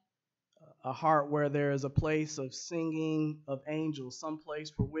 A heart where there is a place of singing of angels, some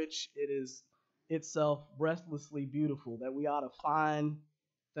place for which it is itself breathlessly beautiful, that we ought to find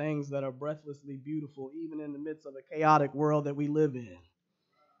things that are breathlessly beautiful, even in the midst of a chaotic world that we live in.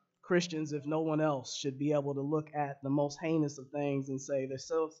 Christians, if no one else, should be able to look at the most heinous of things and say there's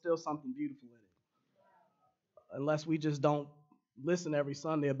still something beautiful in it. Unless we just don't listen every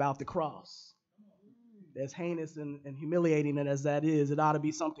Sunday about the cross. As heinous and humiliating as that is, it ought to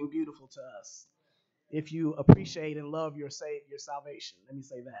be something beautiful to us. If you appreciate and love your salvation, let me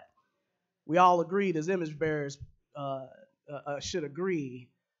say that. We all agreed as image bearers should agree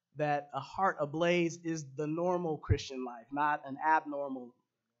that a heart ablaze is the normal Christian life, not an abnormal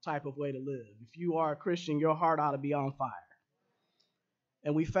type of way to live. If you are a Christian, your heart ought to be on fire.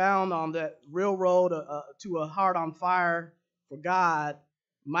 And we found on that real road to a heart on fire for God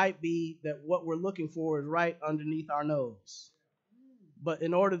might be that what we're looking for is right underneath our nose. But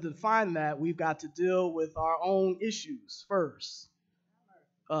in order to find that, we've got to deal with our own issues first.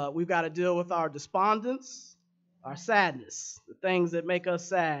 We've got to deal with our despondence, our sadness, the things that make us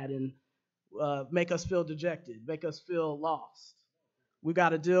sad and make us feel dejected, make us feel lost. We've got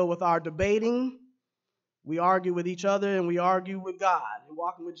to deal with our debating. We argue with each other and we argue with God and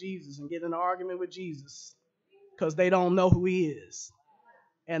walking with Jesus and get in an argument with Jesus because they don't know who he is.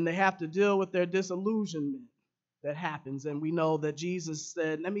 And they have to deal with their disillusionment that happens. And we know that Jesus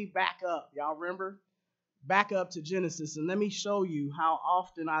said, let me back up. Y'all remember? Back up to Genesis and let me show you how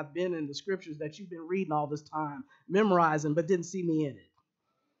often I've been in the scriptures that you've been reading all this time, memorizing, but didn't see me in it.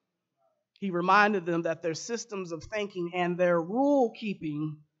 He reminded them that their systems of thinking and their rule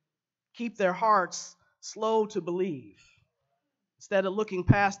keeping keep their hearts slow to believe. Instead of looking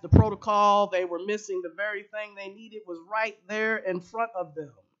past the protocol, they were missing the very thing they needed was right there in front of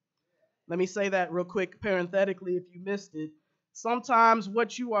them. Let me say that real quick, parenthetically, if you missed it. Sometimes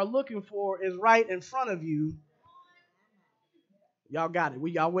what you are looking for is right in front of you. Y'all got it.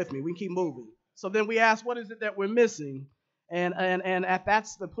 Y'all with me. We keep moving. So then we ask, what is it that we're missing? And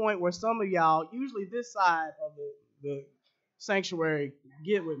that's the point where some of y'all, usually this side of the sanctuary,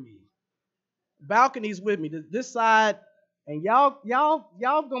 get with me. Balconies with me. This side, and y'all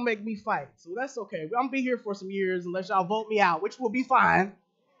gonna make me fight. So that's okay. I'm gonna be here for some years unless y'all vote me out, which will be fine.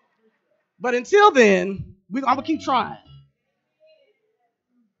 But until then, I'm gonna keep trying.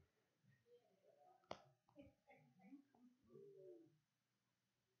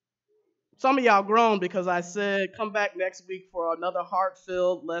 Some of y'all grown because I said, come back next week for another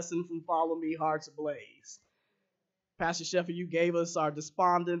heart-filled lesson from Follow Me, Hearts Ablaze. Pastor Sheffer, you gave us our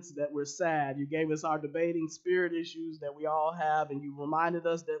despondence that we're sad. You gave us our debating spirit issues that we all have, and you reminded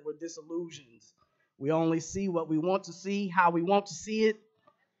us that we're disillusioned. We only see what we want to see, how we want to see it.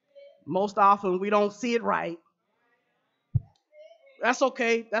 Most often, we don't see it right. That's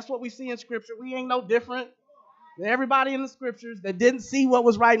okay. That's what we see in Scripture. We ain't no different than everybody in the Scriptures that didn't see what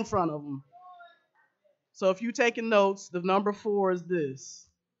was right in front of them. So if you're taking notes, the number 4 is this.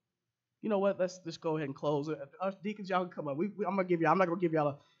 You know what? Let's just go ahead and close it. Deacons, y'all can come up. I'm not gonna give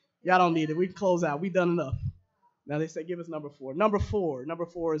y'all y'all don't need it. We can close out. We've done enough. Now they say give us number 4. Number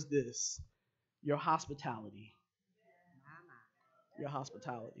four is this. Your hospitality. Your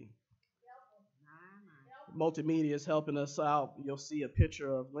hospitality. Multimedia is helping us out. You'll see a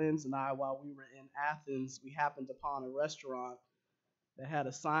picture of Lynn's and I while we were in Athens. We happened upon a restaurant that had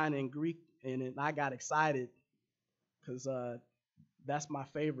a sign in Greek in it, and I got excited because that's my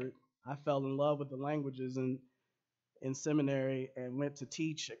favorite. I fell in love with the languages in seminary and went to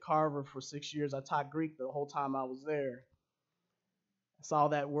teach at Carver for 6 years. I taught Greek the whole time I was there. I saw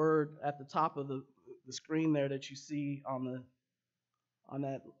that word at the top of the screen there that you see on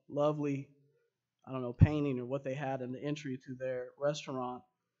that lovely, I don't know, painting or what they had in the entry to their restaurant,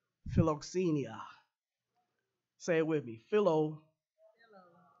 philoxenia. Say it with me, philoxenia.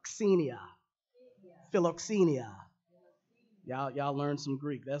 Philoxenia. Y'all learned some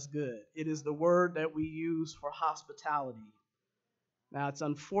Greek. That's good. It is the word that we use for hospitality. Now, it's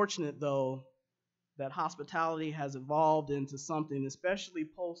unfortunate, though, that hospitality has evolved into something, especially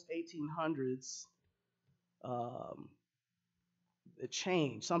post-1800s. It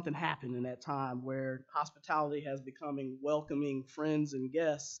changed. Something happened in that time where hospitality has becoming welcoming friends and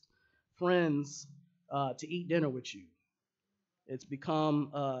guests, friends to eat dinner with you. It's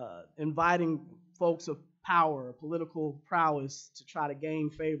become inviting folks of power, political prowess to try to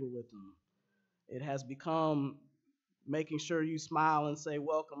gain favor with them. It has become making sure you smile and say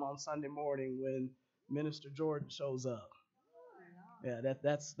welcome on Sunday morning when Minister Jordan shows up. Yeah,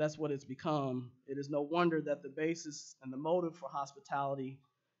 that's what it's become. It is no wonder that the basis and the motive for hospitality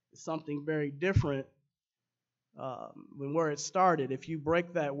is something very different when where it started. If you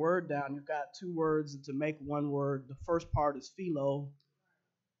break that word down, you've got two words to make one word. The first part is philo,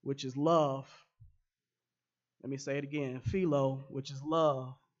 which is love. Let me say it again, philo, which is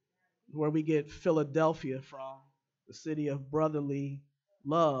love, where we get Philadelphia from, the city of brotherly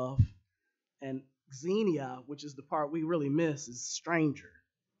love, and xenia, which is the part we really miss, is stranger.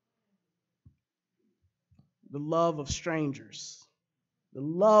 The love of strangers. The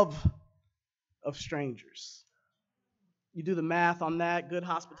love of strangers. You do the math on that. Good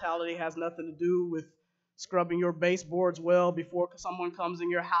hospitality has nothing to do with scrubbing your baseboards well before someone comes in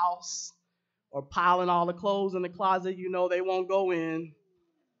your house or piling all the clothes in the closet you know they won't go in.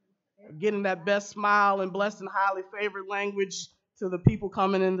 Or getting that best smile and blessed and highly favored language to the people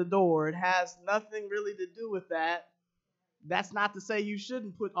coming in the door. It has nothing really to do with that. That's not to say you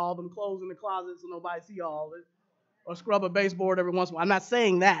shouldn't put all them clothes in the closet so nobody see all of it, or scrub a baseboard every once in a while. I'm not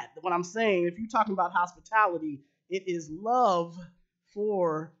saying that. What I'm saying, if you're talking about hospitality, it is love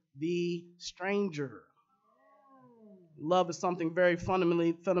for the stranger. Love is something very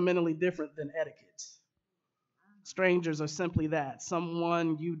fundamentally different than etiquette. Strangers are simply that,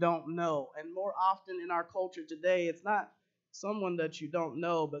 someone you don't know. And more often in our culture today, it's not someone that you don't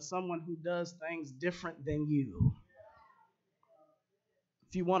know, but someone who does things different than you.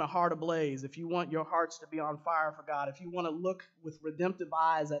 If you want a heart ablaze, if you want your hearts to be on fire for God, if you want to look with redemptive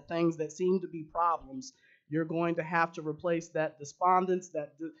eyes at things that seem to be problems, you're going to have to replace that despondence,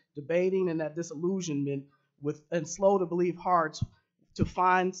 that debating, and that disillusionment with and slow to believe hearts to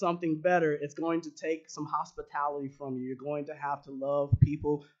find something better. It's going to take some hospitality from you. You're going to have to love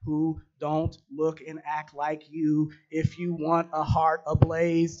people who don't look and act like you. If you want a heart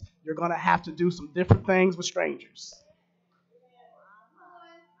ablaze, you're going to have to do some different things with strangers.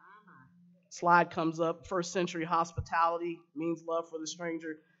 Slide comes up. First century hospitality means love for the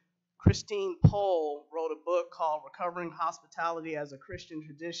stranger. Christine Pohl wrote a book called Recovering Hospitality as a Christian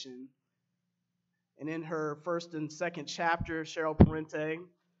Tradition. And in her first and second chapter, Cheryl Parente,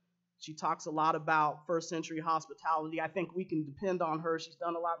 she talks a lot about first century hospitality. I think we can depend on her. She's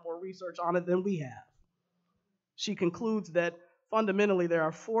done a lot more research on it than we have. She concludes that fundamentally there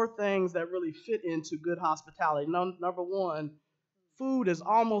are four things that really fit into good hospitality. Number one, food is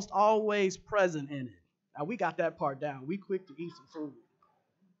almost always present in it. Now, we got that part down. We quick to eat some food.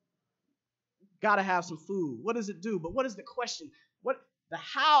 Got to have some food. What does it do? But what is the question? The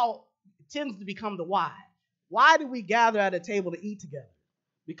how tends to become the why. Why do we gather at a table to eat together?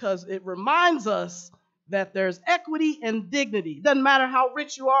 Because it reminds us that there's equity and dignity. Doesn't matter how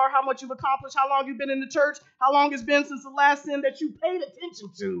rich you are, how much you've accomplished, how long you've been in the church, how long it's been since the last sin that you paid attention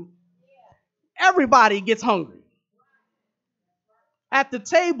to. Everybody gets hungry. At the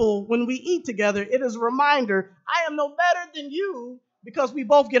table, when we eat together, it is a reminder, I am no better than you, because we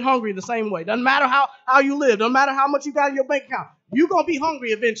both get hungry the same way. Doesn't matter how you live. Doesn't matter how much you got in your bank account. You're going to be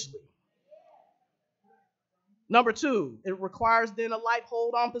hungry eventually. Number two, it requires then a light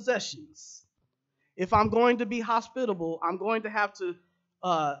hold on possessions. If I'm going to be hospitable, I'm going to have to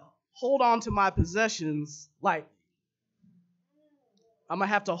hold on to my possessions lightly. I'm going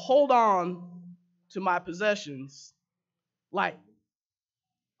to have to hold on to my possessions lightly.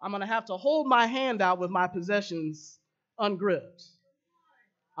 I'm going to have to hold my hand out with my possessions ungripped.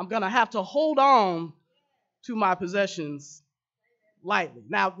 I'm going to have to hold on to my possessions lightly.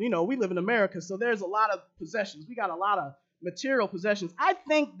 Now, we live in America, so there's a lot of possessions. We got a lot of material possessions. I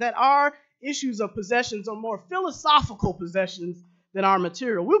think that our issues of possessions are more philosophical possessions than our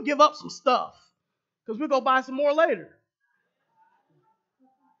material. We'll give up some stuff because we'll go buy some more later.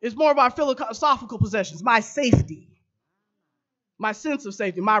 It's more of our philosophical possessions, my safety, my sense of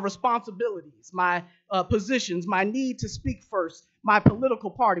safety, my responsibilities, my positions, my need to speak first, my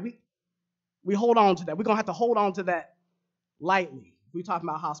political party. We hold on to that. We're going to have to hold on to that lightly. We're talking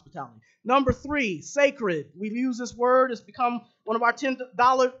about hospitality. Number three, sacred. We've used this word. It's become one of our $10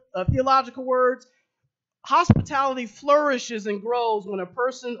 theological words. Hospitality flourishes and grows when a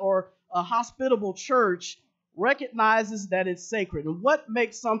person or a hospitable church recognizes that it's sacred. And what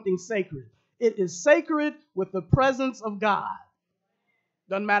makes something sacred? It is sacred with the presence of God.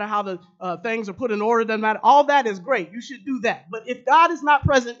 Doesn't matter how the things are put in order. Doesn't matter. All that is great. You should do that. But if God is not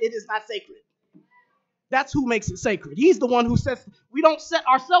present, it is not sacred. That's who makes it sacred. He's the one who sets. We don't set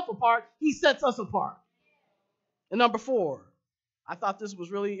ourselves apart. He sets us apart. And number four, I thought this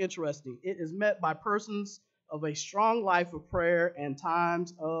was really interesting. It is met by persons of a strong life of prayer and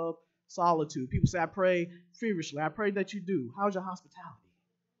times of solitude. People say, I pray feverishly. I pray that you do. How's your hospitality?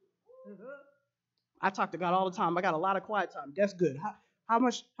 I talk to God all the time. I got a lot of quiet time. That's good. How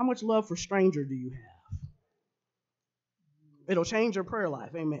much love for stranger do you have? It'll change your prayer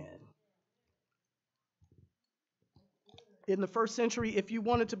life. Amen. In the first century, if you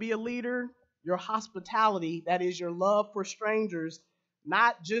wanted to be a leader, your hospitality, that is your love for strangers,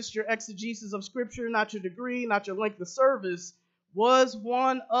 not just your exegesis of scripture, not your degree, not your length of service, was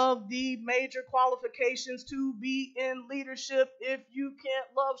one of the major qualifications to be in leadership. If you can't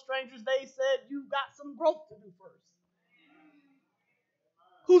love strangers, they said you've got some growth to do first.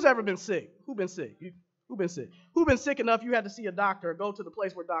 Who's ever been sick? Who been sick? Who been sick? Who been sick enough you had to see a doctor or go to the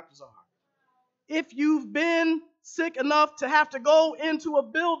place where doctors are? If you've been sick enough to have to go into a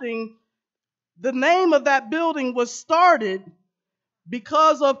building, the name of that building was started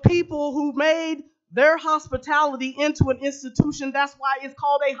because of people who made their hospitality into an institution. That's why it's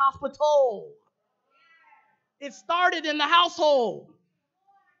called a hospital. It started in the household.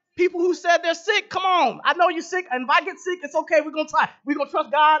 People who said they're sick, come on. I know you're sick, and if I get sick, it's okay. We're going to try. We're going to trust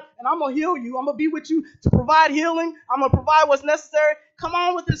God, and I'm going to heal you. I'm going to be with you to provide healing. I'm going to provide what's necessary. Come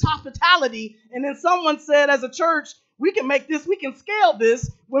on with this hospitality. And then someone said, as a church, we can make this, we can scale this.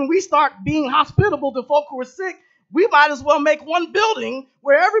 When we start being hospitable to folk who are sick, we might as well make one building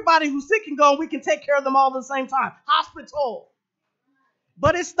where everybody who's sick can go, and we can take care of them all at the same time. Hospital.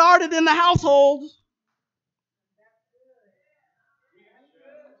 But it started in the household.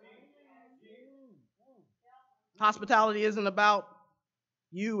 Hospitality isn't about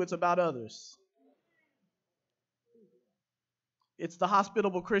you, it's about others. It's the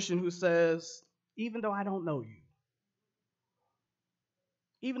hospitable Christian who says, even though I don't know you,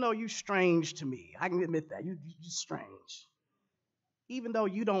 even though you're strange to me, I can admit that, you're strange. Even though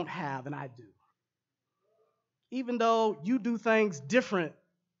you don't have and I do. Even though you do things different,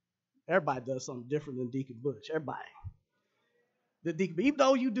 everybody does something different than Deacon Butch, everybody. Even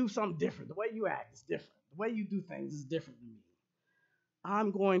though you do something different, the way you act is different. The way you do things is different than me.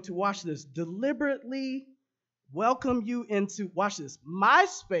 I'm going to, watch this, deliberately welcome you into, watch this, my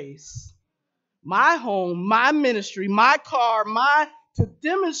space, my home, my ministry, my car, to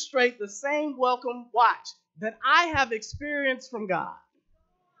demonstrate the same welcome, watch, that I have experienced from God.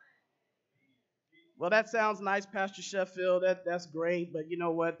 Well, that sounds nice, Pastor Sheffield. That's great, but you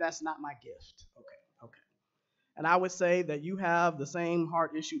know what? That's not my gift. Okay. And I would say that you have the same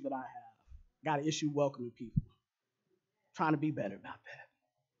heart issue that I have. Got an issue welcoming people. Trying to be better about that.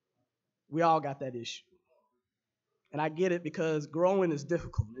 We all got that issue. And I get it because growing is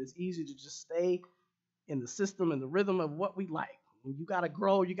difficult. It's easy to just stay in the system and the rhythm of what we like. When you got to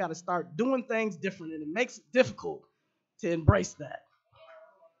grow, you got to start doing things different, and it makes it difficult to embrace that.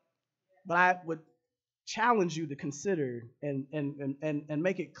 But I would challenge you to consider and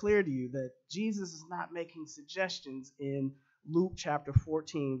make it clear to you that Jesus is not making suggestions in Luke chapter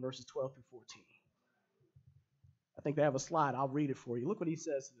 14, verses 12 through 14. I think they have a slide. I'll read it for you. Look what he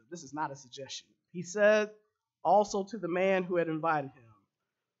says to them. This is not a suggestion. He said also to the man who had invited him,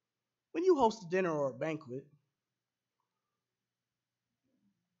 when you host a dinner or a banquet,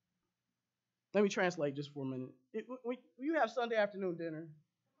 let me translate just for a minute. When you have Sunday afternoon dinner,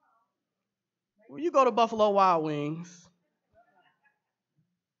 when you go to Buffalo Wild Wings,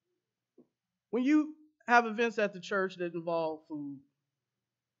 when you have events at the church that involve food,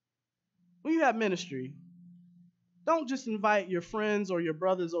 when you have ministry, don't just invite your friends or your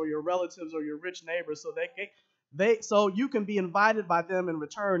brothers or your relatives or your rich neighbors so you can be invited by them in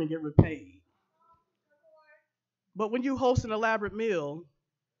return and get repaid. But when you host an elaborate meal,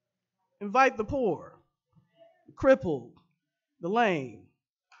 invite the poor, the crippled, the lame,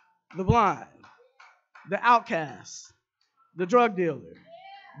 the blind, the outcast, the drug dealer,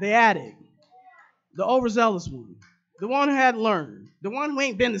 the addict, the overzealous one, the one who hadn't learned, the one who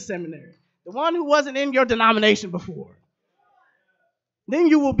ain't been to seminary, the one who wasn't in your denomination before. Then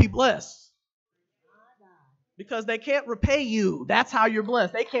you will be blessed. Because they can't repay you. That's how you're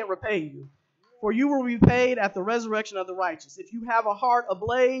blessed. They can't repay you. For you will be paid at the resurrection of the righteous. If you have a heart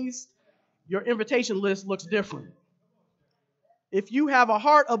ablaze, your invitation list looks different. If you have a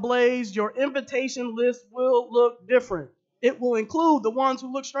heart ablaze, your invitation list will look different. It will include the ones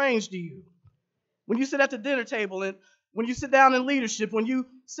who look strange to you. When you sit at the dinner table and when you sit down in leadership, when you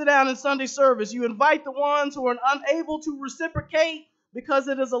sit down in Sunday service, you invite the ones who are unable to reciprocate because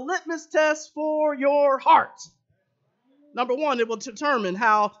it is a litmus test for your heart. Number one, it will determine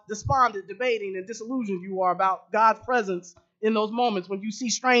how despondent, debating, and disillusioned you are about God's presence in those moments when you see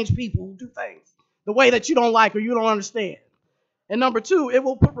strange people who do things the way that you don't like or you don't understand. And number two, it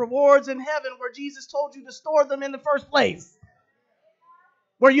will put rewards in heaven where Jesus told you to store them in the first place,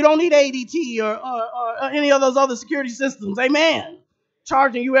 where you don't need ADT or any of those other security systems. Amen.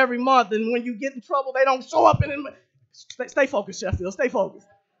 charging you every month, and when you get in trouble, they don't show up. Stay focused, Sheffield. Stay focused.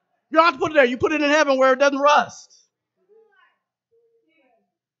 You don't have to put it there. You put it in heaven where it doesn't rust.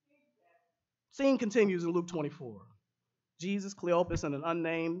 Scene continues in Luke 24. Jesus, Cleopas, and an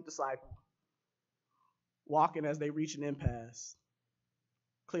unnamed disciple walking as they reach an impasse.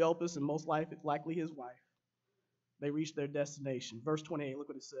 Cleopas and most likely his wife. They reach their destination. Verse 28, look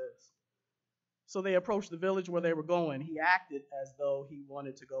what it says. So they approached the village where they were going. He acted as though he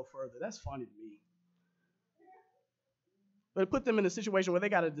wanted to go further. That's funny to me. But it put them in a situation where they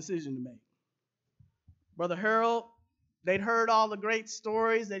got a decision to make. Brother Harold, they'd heard all the great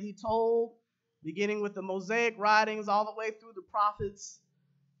stories that he told, beginning with the Mosaic writings all the way through the prophets,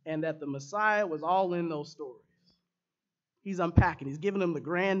 and that the Messiah was all in those stories. He's unpacking. He's giving them the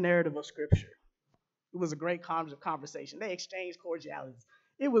grand narrative of Scripture. It was a great conversation. They exchanged cordialities.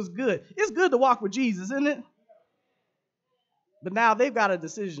 It was good. It's good to walk with Jesus, isn't it? But now they've got a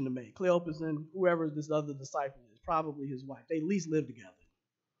decision to make. Cleopas and whoever this other disciple is, probably his wife. They at least live together.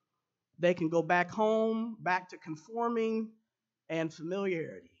 They can go back home, back to conforming and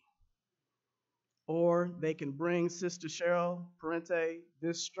familiarity. Or they can bring Sister Cheryl Parente,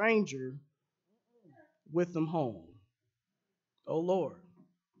 this stranger, with them home. Oh, Lord.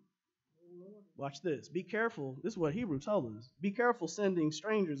 Watch this. Be careful. This is what Hebrew told us. Be careful sending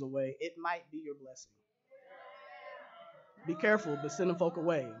strangers away. It might be your blessing. Be careful, but send them folk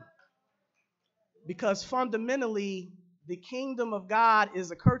away. Because fundamentally, the kingdom of God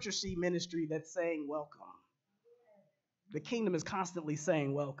is a courtesy ministry that's saying welcome. The kingdom is constantly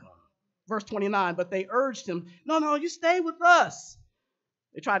saying welcome. Verse 29, but they urged him, no, you stay with us.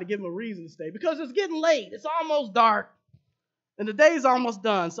 They tried to give him a reason to stay because it's getting late. It's almost dark. And the day's almost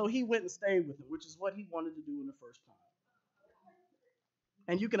done. So he went and stayed with them, which is what he wanted to do in the first time.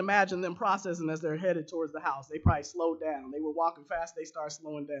 And you can imagine them processing as they're headed towards the house. They probably slowed down. They were walking fast. They started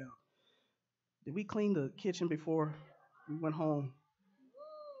slowing down. Did we clean the kitchen before we went home?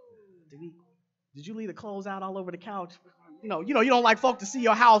 Did you leave the clothes out all over the couch? You know, you don't like folk to see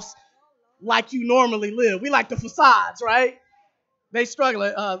your house like you normally live. We like the facades, right? They struggle.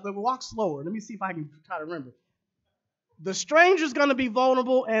 They walk slower. Let me see if I can try to remember. The stranger's going to be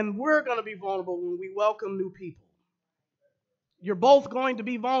vulnerable, and we're going to be vulnerable when we welcome new people. You're both going to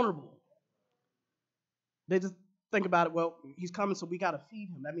be vulnerable. They just think about it, well, he's coming, so we got to feed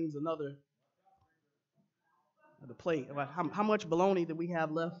him. That means another plate. How much bologna do we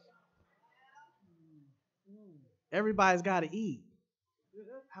have left? Everybody's got to eat.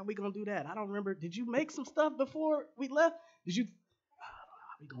 How are we going to do that? I don't remember. Did you make some stuff before we left? How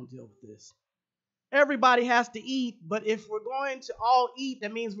are we going to deal with this? Everybody has to eat, but if we're going to all eat,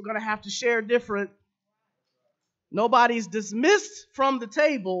 that means we're going to have to share different. Nobody's dismissed from the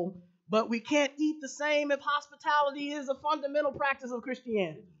table, but we can't eat the same if hospitality is a fundamental practice of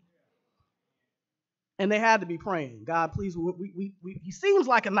Christianity. And they had to be praying, God, please, he seems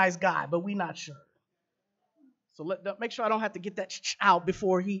like a nice guy, but we're not sure. So make sure I don't have to get that out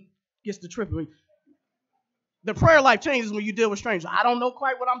before he gets to tripping. The prayer life changes when you deal with strangers. I don't know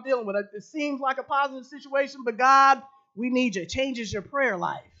quite what I'm dealing with. It seems like a positive situation, but God, we need you. It changes your prayer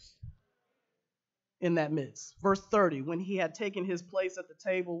life in that midst. Verse 30, when he had taken his place at the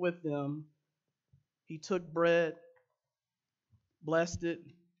table with them, he took bread, blessed it,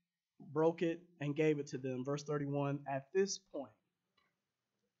 broke it, and gave it to them. Verse 31, at this point,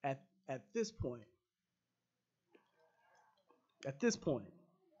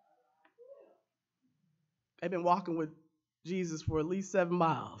 they've been walking with Jesus for at least 7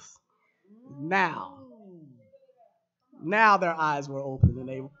 miles. Now their eyes were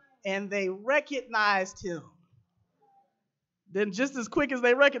open and they recognized him. Then just as quick as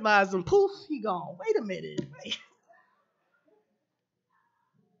they recognized him, poof, he gone. Wait a minute.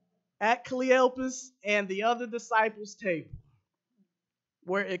 At Cleopas and the other disciples' table,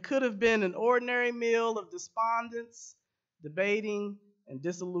 where it could have been an ordinary meal of despondence, debating, and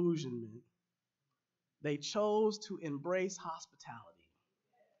disillusionment, they chose to embrace hospitality,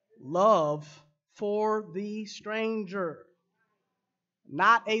 love for the stranger,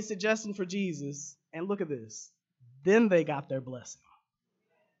 not a suggestion for Jesus. And look at this. Then they got their blessing.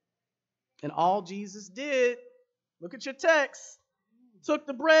 And all Jesus did, look at your text, took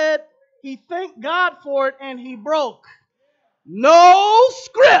the bread, he thanked God for it, and he broke. No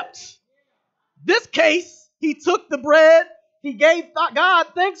script. This case, he took the bread, he gave God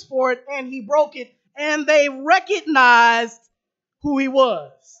thanks for it, and he broke it. And they recognized who he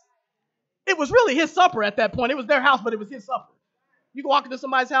was. It was really his supper at that point. It was their house, but it was his supper. You can walk into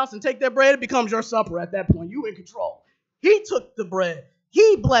somebody's house and take their bread, it becomes your supper at that point. You in control. He took the bread.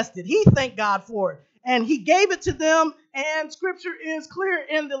 He blessed it. He thanked God for it. And he gave it to them. and scripture is clear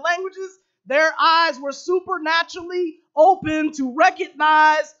in the languages. Their eyes were supernaturally open to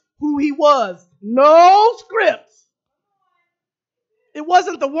recognize who he was. No script. It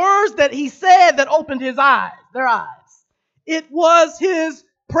wasn't the words that he said that opened his eyes, their eyes. It was his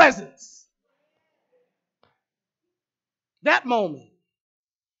presence. That moment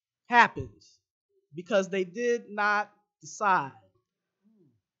happens because they did not decide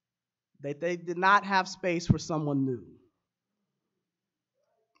that they did not have space for someone new.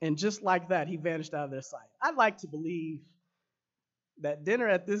 And just like that, he vanished out of their sight. I'd like to believe that dinner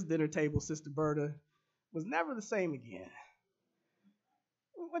at this dinner table, Sister Berta, was never the same again.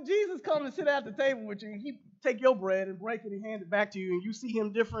 When Jesus comes and sit at the table with you, he take your bread and break it and hand it back to you, and you see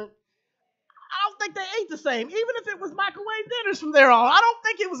him different. I don't think they ate the same, even if it was microwave dinners from there on. I don't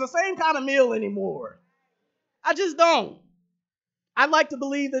think it was the same kind of meal anymore. I just don't. I'd like to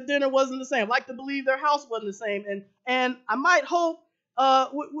believe that dinner wasn't the same. I'd like to believe their house wasn't the same. And I might hope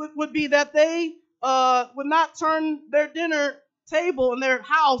would be that they would not turn their dinner table and their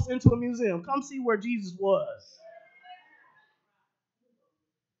house into a museum. Come see where Jesus was.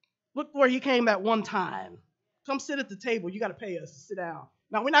 Look where he came at one time. Come sit at the table. You got to pay us to sit down.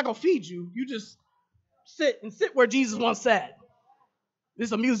 Now, we're not going to feed you. You just sit where Jesus once sat. This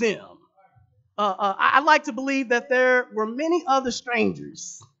is a museum. I like to believe that there were many other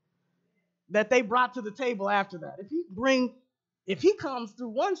strangers that they brought to the table after that. If he comes through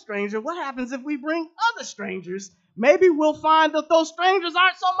one stranger, what happens if we bring other strangers? Maybe we'll find that those strangers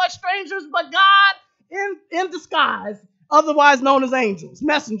aren't so much strangers, but God in disguise, otherwise known as angels,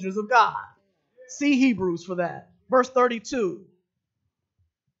 messengers of God. See Hebrews for that. Verse 32.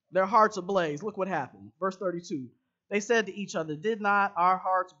 Their hearts ablaze. Look what happened. Verse 32. They said to each other, did not our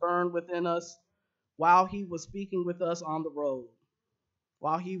hearts burn within us while he was speaking with us on the road,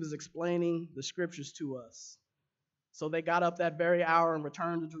 while he was explaining the scriptures to us? So they got up that very hour and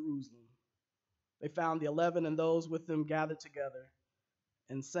returned to Jerusalem. They found the 11 and those with them gathered together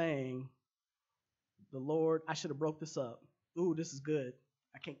and saying, the Lord, I should have broke this up. Ooh, this is good.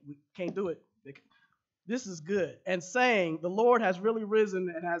 We can't do it. This is good. And saying, the Lord has really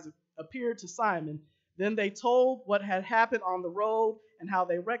risen and has appeared to Simon. Then they told what had happened on the road and how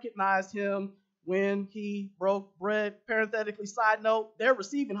they recognized him when he broke bread. Parenthetically, side note, they're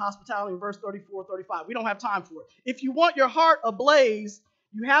receiving hospitality in verse 34, 35. We don't have time for it. If you want your heart ablaze,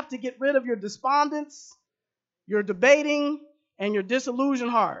 you have to get rid of your despondence, your debating, and your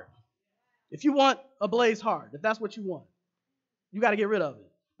disillusioned heart. If you want a blaze heart, if that's what you want, you got to get rid of it.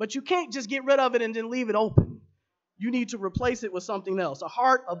 But you can't just get rid of it and then leave it open. You need to replace it with something else. A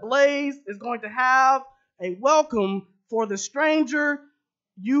heart ablaze is going to have a welcome for the stranger.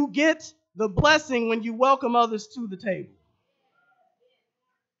 You get the blessing when you welcome others to the table.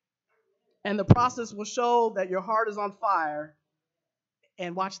 And the process will show that your heart is on fire.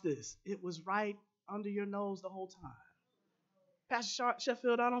 And watch this. It was right under your nose the whole time. Pastor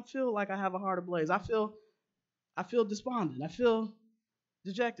Sheffield, I don't feel like I have a heart ablaze. I feel despondent. I feel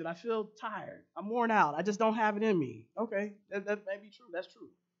dejected. I feel tired. I'm worn out. I just don't have it in me. Okay, that may be true. That's true.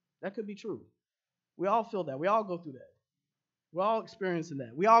 That could be true. We all feel that. We all go through that. We're all experiencing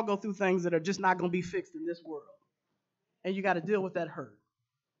that. We all go through things that are just not going to be fixed in this world. And you got to deal with that hurt.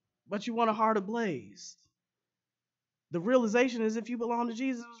 But you want a heart ablaze. The realization is if you belong to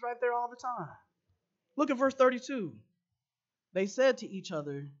Jesus, it was right there all the time. Look at verse 32. They said to each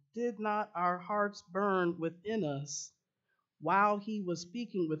other, did not our hearts burn within us while he was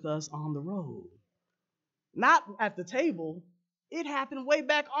speaking with us on the road? Not at the table. It happened way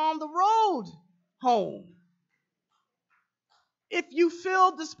back on the road home. If you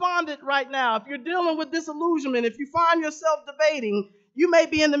feel despondent right now, if you're dealing with disillusionment, if you find yourself debating, you may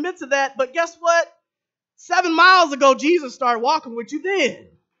be in the midst of that, but guess what? 7 miles ago, Jesus started walking with you then.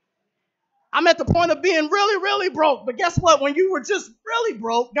 I'm at the point of being really, really broke, but guess what? When you were just really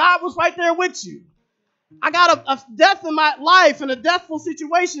broke, God was right there with you. I got a death in my life, and a deathful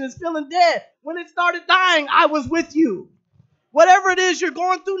situation is feeling dead. When it started dying, I was with you. Whatever it is you're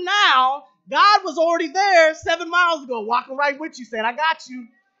going through now, God was already there 7 miles ago, walking right with you, saying, I got you.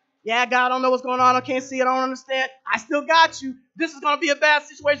 Yeah, God, I don't know what's going on. I can't see it. I don't understand. I still got you. This is going to be a bad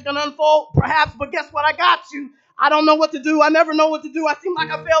situation going to unfold, perhaps, but guess what? I got you. I don't know what to do. I never know what to do. I seem like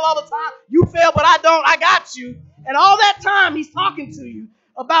I fail all the time. You fail, but I don't. I got you. And all that time, he's talking to you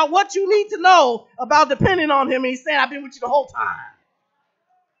about what you need to know about depending on him. And he's saying, I've been with you the whole time.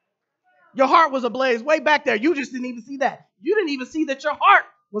 Your heart was ablaze way back there. You just didn't even see that. You didn't even see that your heart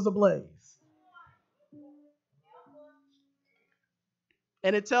was ablaze.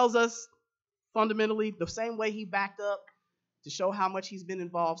 And it tells us fundamentally the same way he backed up to show how much he's been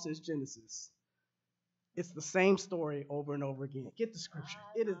involved since Genesis. It's the same story over and over again. Get the scripture.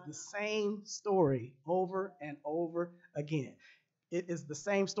 It is the same story over and over again. It is the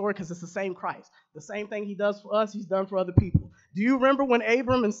same story because it's the same Christ. The same thing he does for us, he's done for other people. Do you remember when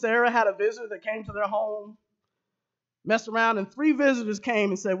Abram and Sarah had a visitor that came to their home, messed around, and 3 visitors came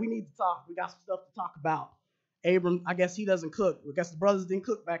and said, we need to talk. We got some stuff to talk about. Abram, I guess he doesn't cook. I guess the brothers didn't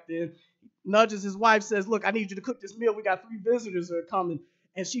cook back then. Nudges his wife, says, look, I need you to cook this meal. We got 3 visitors that are coming.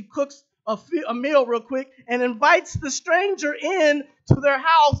 And she cooks a meal real quick and invites the stranger in to their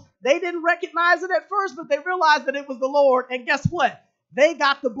house. They didn't recognize it at first, but they realized that it was the Lord. And guess what? They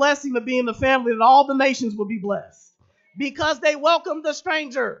got the blessing of being the family that all the nations will be blessed because they welcomed the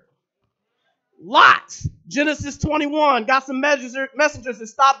stranger. Lot, Genesis 21, got some messengers that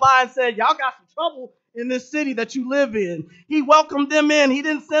stopped by and said, y'all got some trouble in this city that you live in. He welcomed them in. He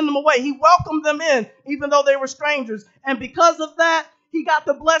didn't send them away. He welcomed them in, even though they were strangers. And because of that, he got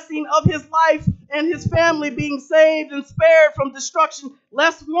the blessing of his life and his family being saved and spared from destruction.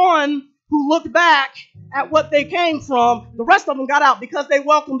 Lest one who looked back at what they came from, the rest of them got out because they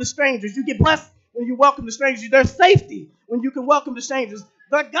welcomed the strangers. You get blessed when you welcome the strangers. There's safety when you can welcome the strangers.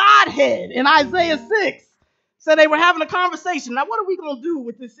 The Godhead in Isaiah 6 said they were having a conversation. Now, what are we going to do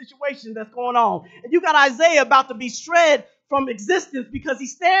with this situation that's going on? And you got Isaiah about to be shred from existence because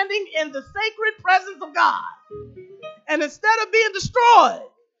he's standing in the sacred presence of God. And instead of being destroyed,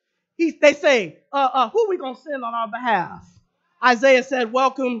 they say, who are we going to send on our behalf? Isaiah said,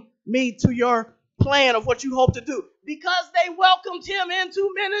 welcome me to your plan of what you hope to do. Because they welcomed him into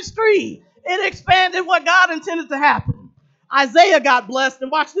ministry, it expanded what God intended to happen. Isaiah got blessed,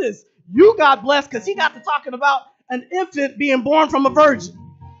 and watch this. You got blessed because he got to talking about an infant being born from a virgin.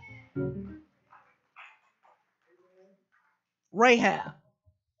 Rahab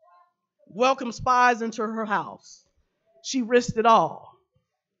welcomed spies into her house. She risked it all.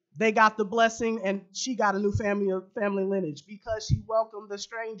 They got the blessing, and she got a new family lineage because she welcomed the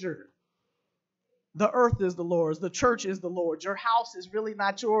stranger. The earth is the Lord's. The church is the Lord's. Your house is really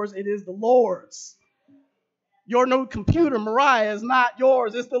not yours. It is the Lord's. Your new computer, Mariah, is not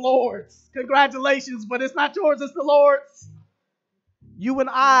yours. It's the Lord's. Congratulations, but it's not yours. It's the Lord's. You and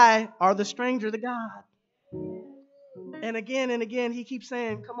I are the stranger to God. And again, he keeps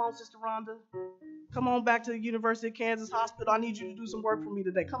saying, come on, Sister Rhonda. Come on back to the University of Kansas Hospital. I need you to do some work for me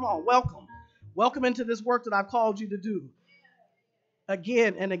today. Come on, welcome. Welcome into this work that I've called you to do.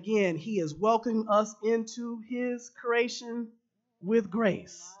 Again and again, he is welcoming us into his creation with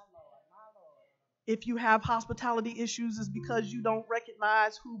grace. If you have hospitality issues, it's because you don't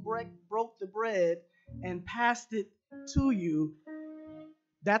recognize who broke the bread and passed it to you.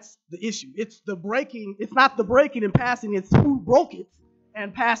 That's the issue. It's the breaking. It's not the breaking and passing. It's who broke it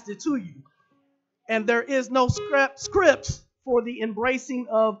and passed it to you. And there is no script for the embracing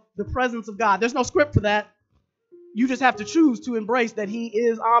of the presence of God. There's no script for that. You just have to choose to embrace that he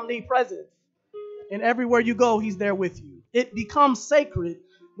is omnipresent. And everywhere you go, he's there with you. It becomes sacred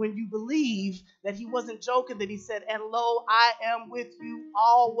when you believe that he wasn't joking, that he said, and lo, I am with you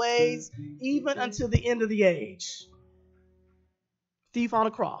always, even until the end of the age. Thief on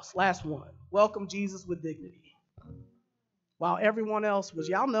a cross, last one. Welcome Jesus with dignity. While everyone else was,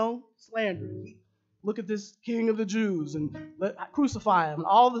 y'all know, slandering. Look at this King of the Jews and crucify him.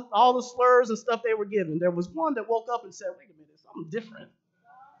 All the slurs and stuff they were given. There was one that woke up and said, wait a minute, something different.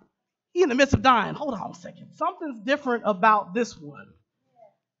 He in the midst of dying. Hold on a second. Something's different about this one.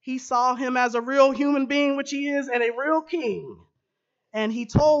 He saw him as a real human being, which he is, and a real king. And he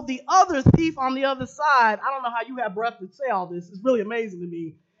told the other thief on the other side, I don't know how you have breath to say all this. It's really amazing to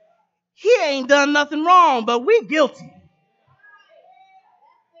me. He ain't done nothing wrong, but we're guilty.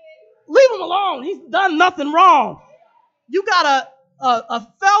 Leave him alone. He's done nothing wrong. You got a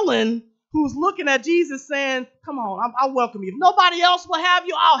felon who's looking at Jesus saying, come on, I'll welcome you. If nobody else will have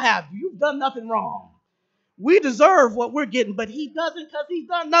you, I'll have you. You've done nothing wrong. We deserve what we're getting, but he doesn't because he's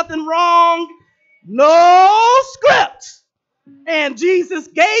done nothing wrong. No script. And Jesus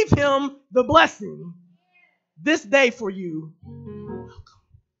gave him the blessing this day for you.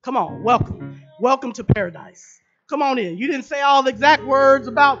 Come on, welcome. Welcome to paradise. Come on in. You didn't say all the exact words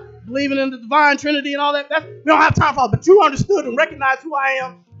about believing in the divine Trinity and all that. We don't have time for all, but you understood and recognized who I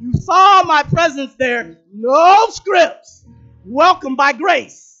am. You saw my presence there. No scripts. Welcome by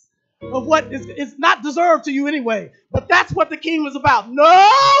grace of what is not deserved to you anyway. But that's what the king was about. No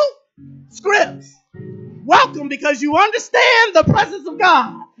scripts. Welcome because you understand the presence of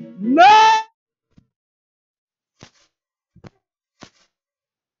God. No.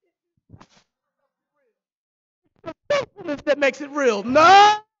 That makes it real.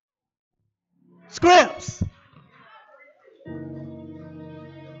 No scripts.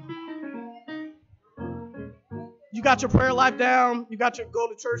 got your prayer life down. You got your go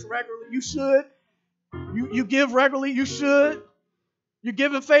to church regularly. You should. You give regularly. You should. You're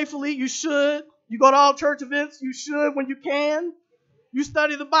giving faithfully. You should. You go to all church events. You should when you can. You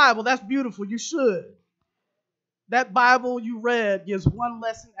study the Bible. That's beautiful. You should. That Bible you read gives one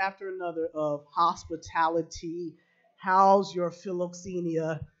lesson after another of hospitality. How's your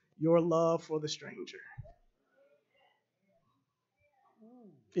philoxenia, your love for the stranger?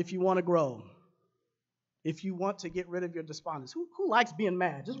 If you want to grow, if you want to get rid of your despondence, who likes being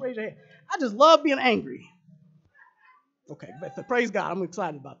mad? Just raise your hand. I just love being angry. Okay, but praise God, I'm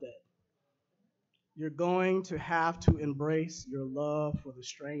excited about that. You're going to have to embrace your love for the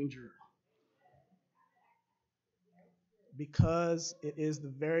stranger because it is the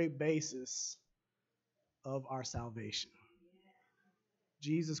very basis of our salvation.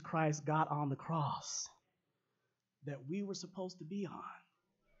 Jesus Christ got on the cross that we were supposed to be on.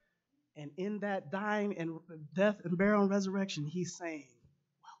 And in that dying and death and burial and resurrection, he's saying,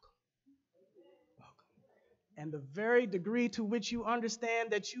 welcome. And the very degree to which you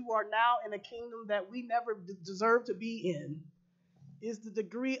understand that you are now in a kingdom that we never deserve to be in is the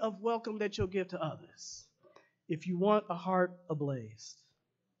degree of welcome that you'll give to others. If you want a heart ablaze,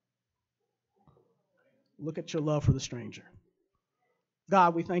 look at your love for the stranger.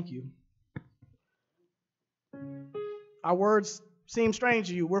 God, we thank you. Our words seem strange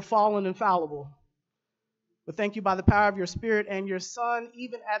to you. We're fallen and fallible. But thank you by the power of your Spirit and your Son,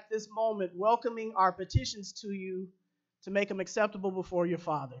 even at this moment, welcoming our petitions to you to make them acceptable before your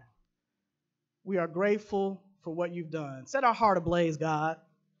Father. We are grateful for what you've done. Set our heart ablaze, God.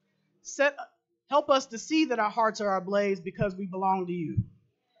 Help us to see that our hearts are ablaze because we belong to you.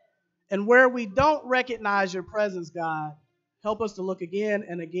 And where we don't recognize your presence, God, help us to look again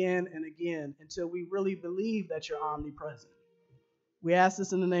and again and again until we really believe that you're omnipresent. We ask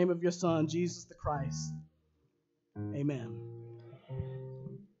this in the name of your Son, Jesus the Christ. Amen.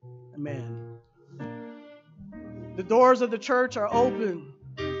 Amen. The doors of the church are open.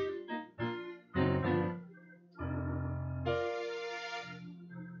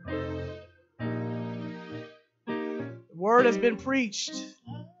 The word has been preached.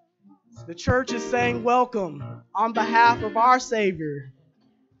 The church is saying welcome on behalf of our Savior.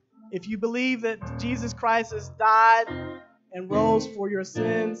 If you believe that Jesus Christ has died and rose for your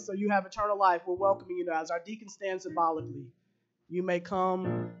sins so you have eternal life, we're welcoming you now. As our deacon stands symbolically, you may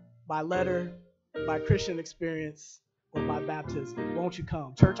come by letter, by Christian experience, or by baptism. Won't you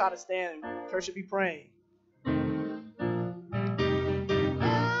come? Church ought to stand. Church should be praying. Love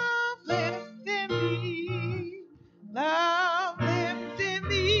lives in me. Love lives in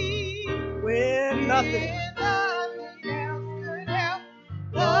me. When nothing. When nothing else could help.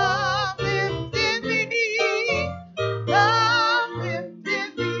 Love lives in me. Love lives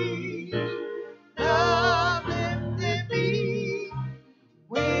in me. Love lives in me.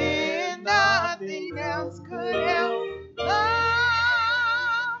 When nothing else could help.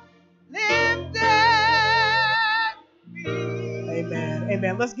 Love lives in me. Amen.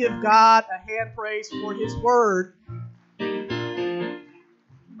 Amen. Let's give God a hand praise for his word.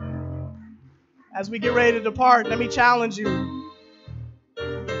 As we get ready to depart, let me challenge you.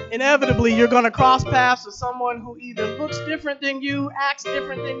 Inevitably, you're going to cross paths with someone who either looks different than you, acts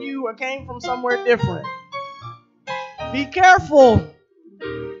different than you, or came from somewhere different. Be careful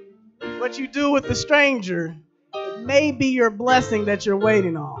what you do with the stranger. It may be your blessing that you're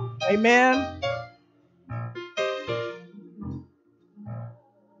waiting on. Amen.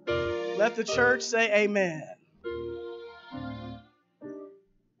 Let the church say amen.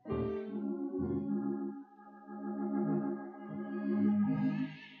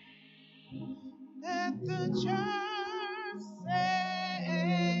 Let the church say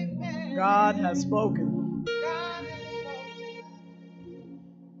amen. God has spoken. God has spoken.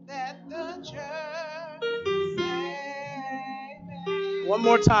 Let the church say amen. One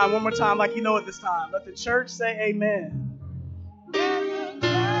more time, like you know it this time. Let the church say amen. Let the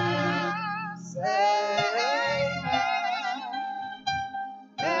church say amen.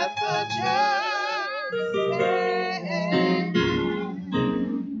 Let the church say amen.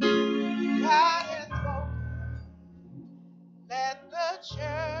 God has spoken. Let the church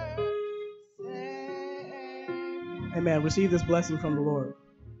say amen. Amen. Receive this blessing from the Lord.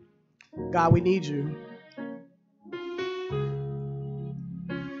 God, we need you.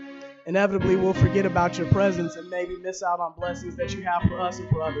 Inevitably, we'll forget about your presence and maybe miss out on blessings that you have for us and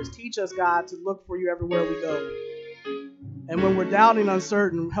for others. Teach us, God, to look for you everywhere we go. And when we're doubting,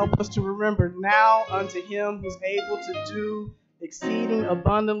 uncertain, help us to remember now unto him who's able to do exceeding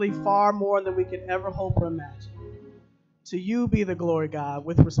abundantly far more than we could ever hope or imagine. To you be the glory, God,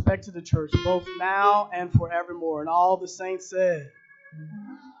 with respect to the church, both now and forevermore. And all the saints said,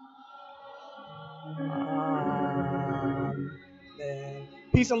 Amen.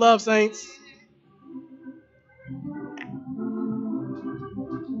 Peace and love, saints.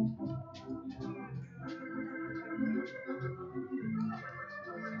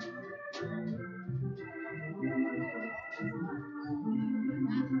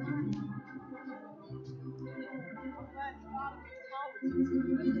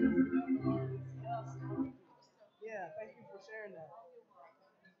 Yeah, thank you for sharing that.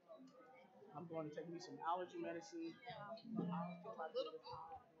 I'm going to take me some allergy medicine.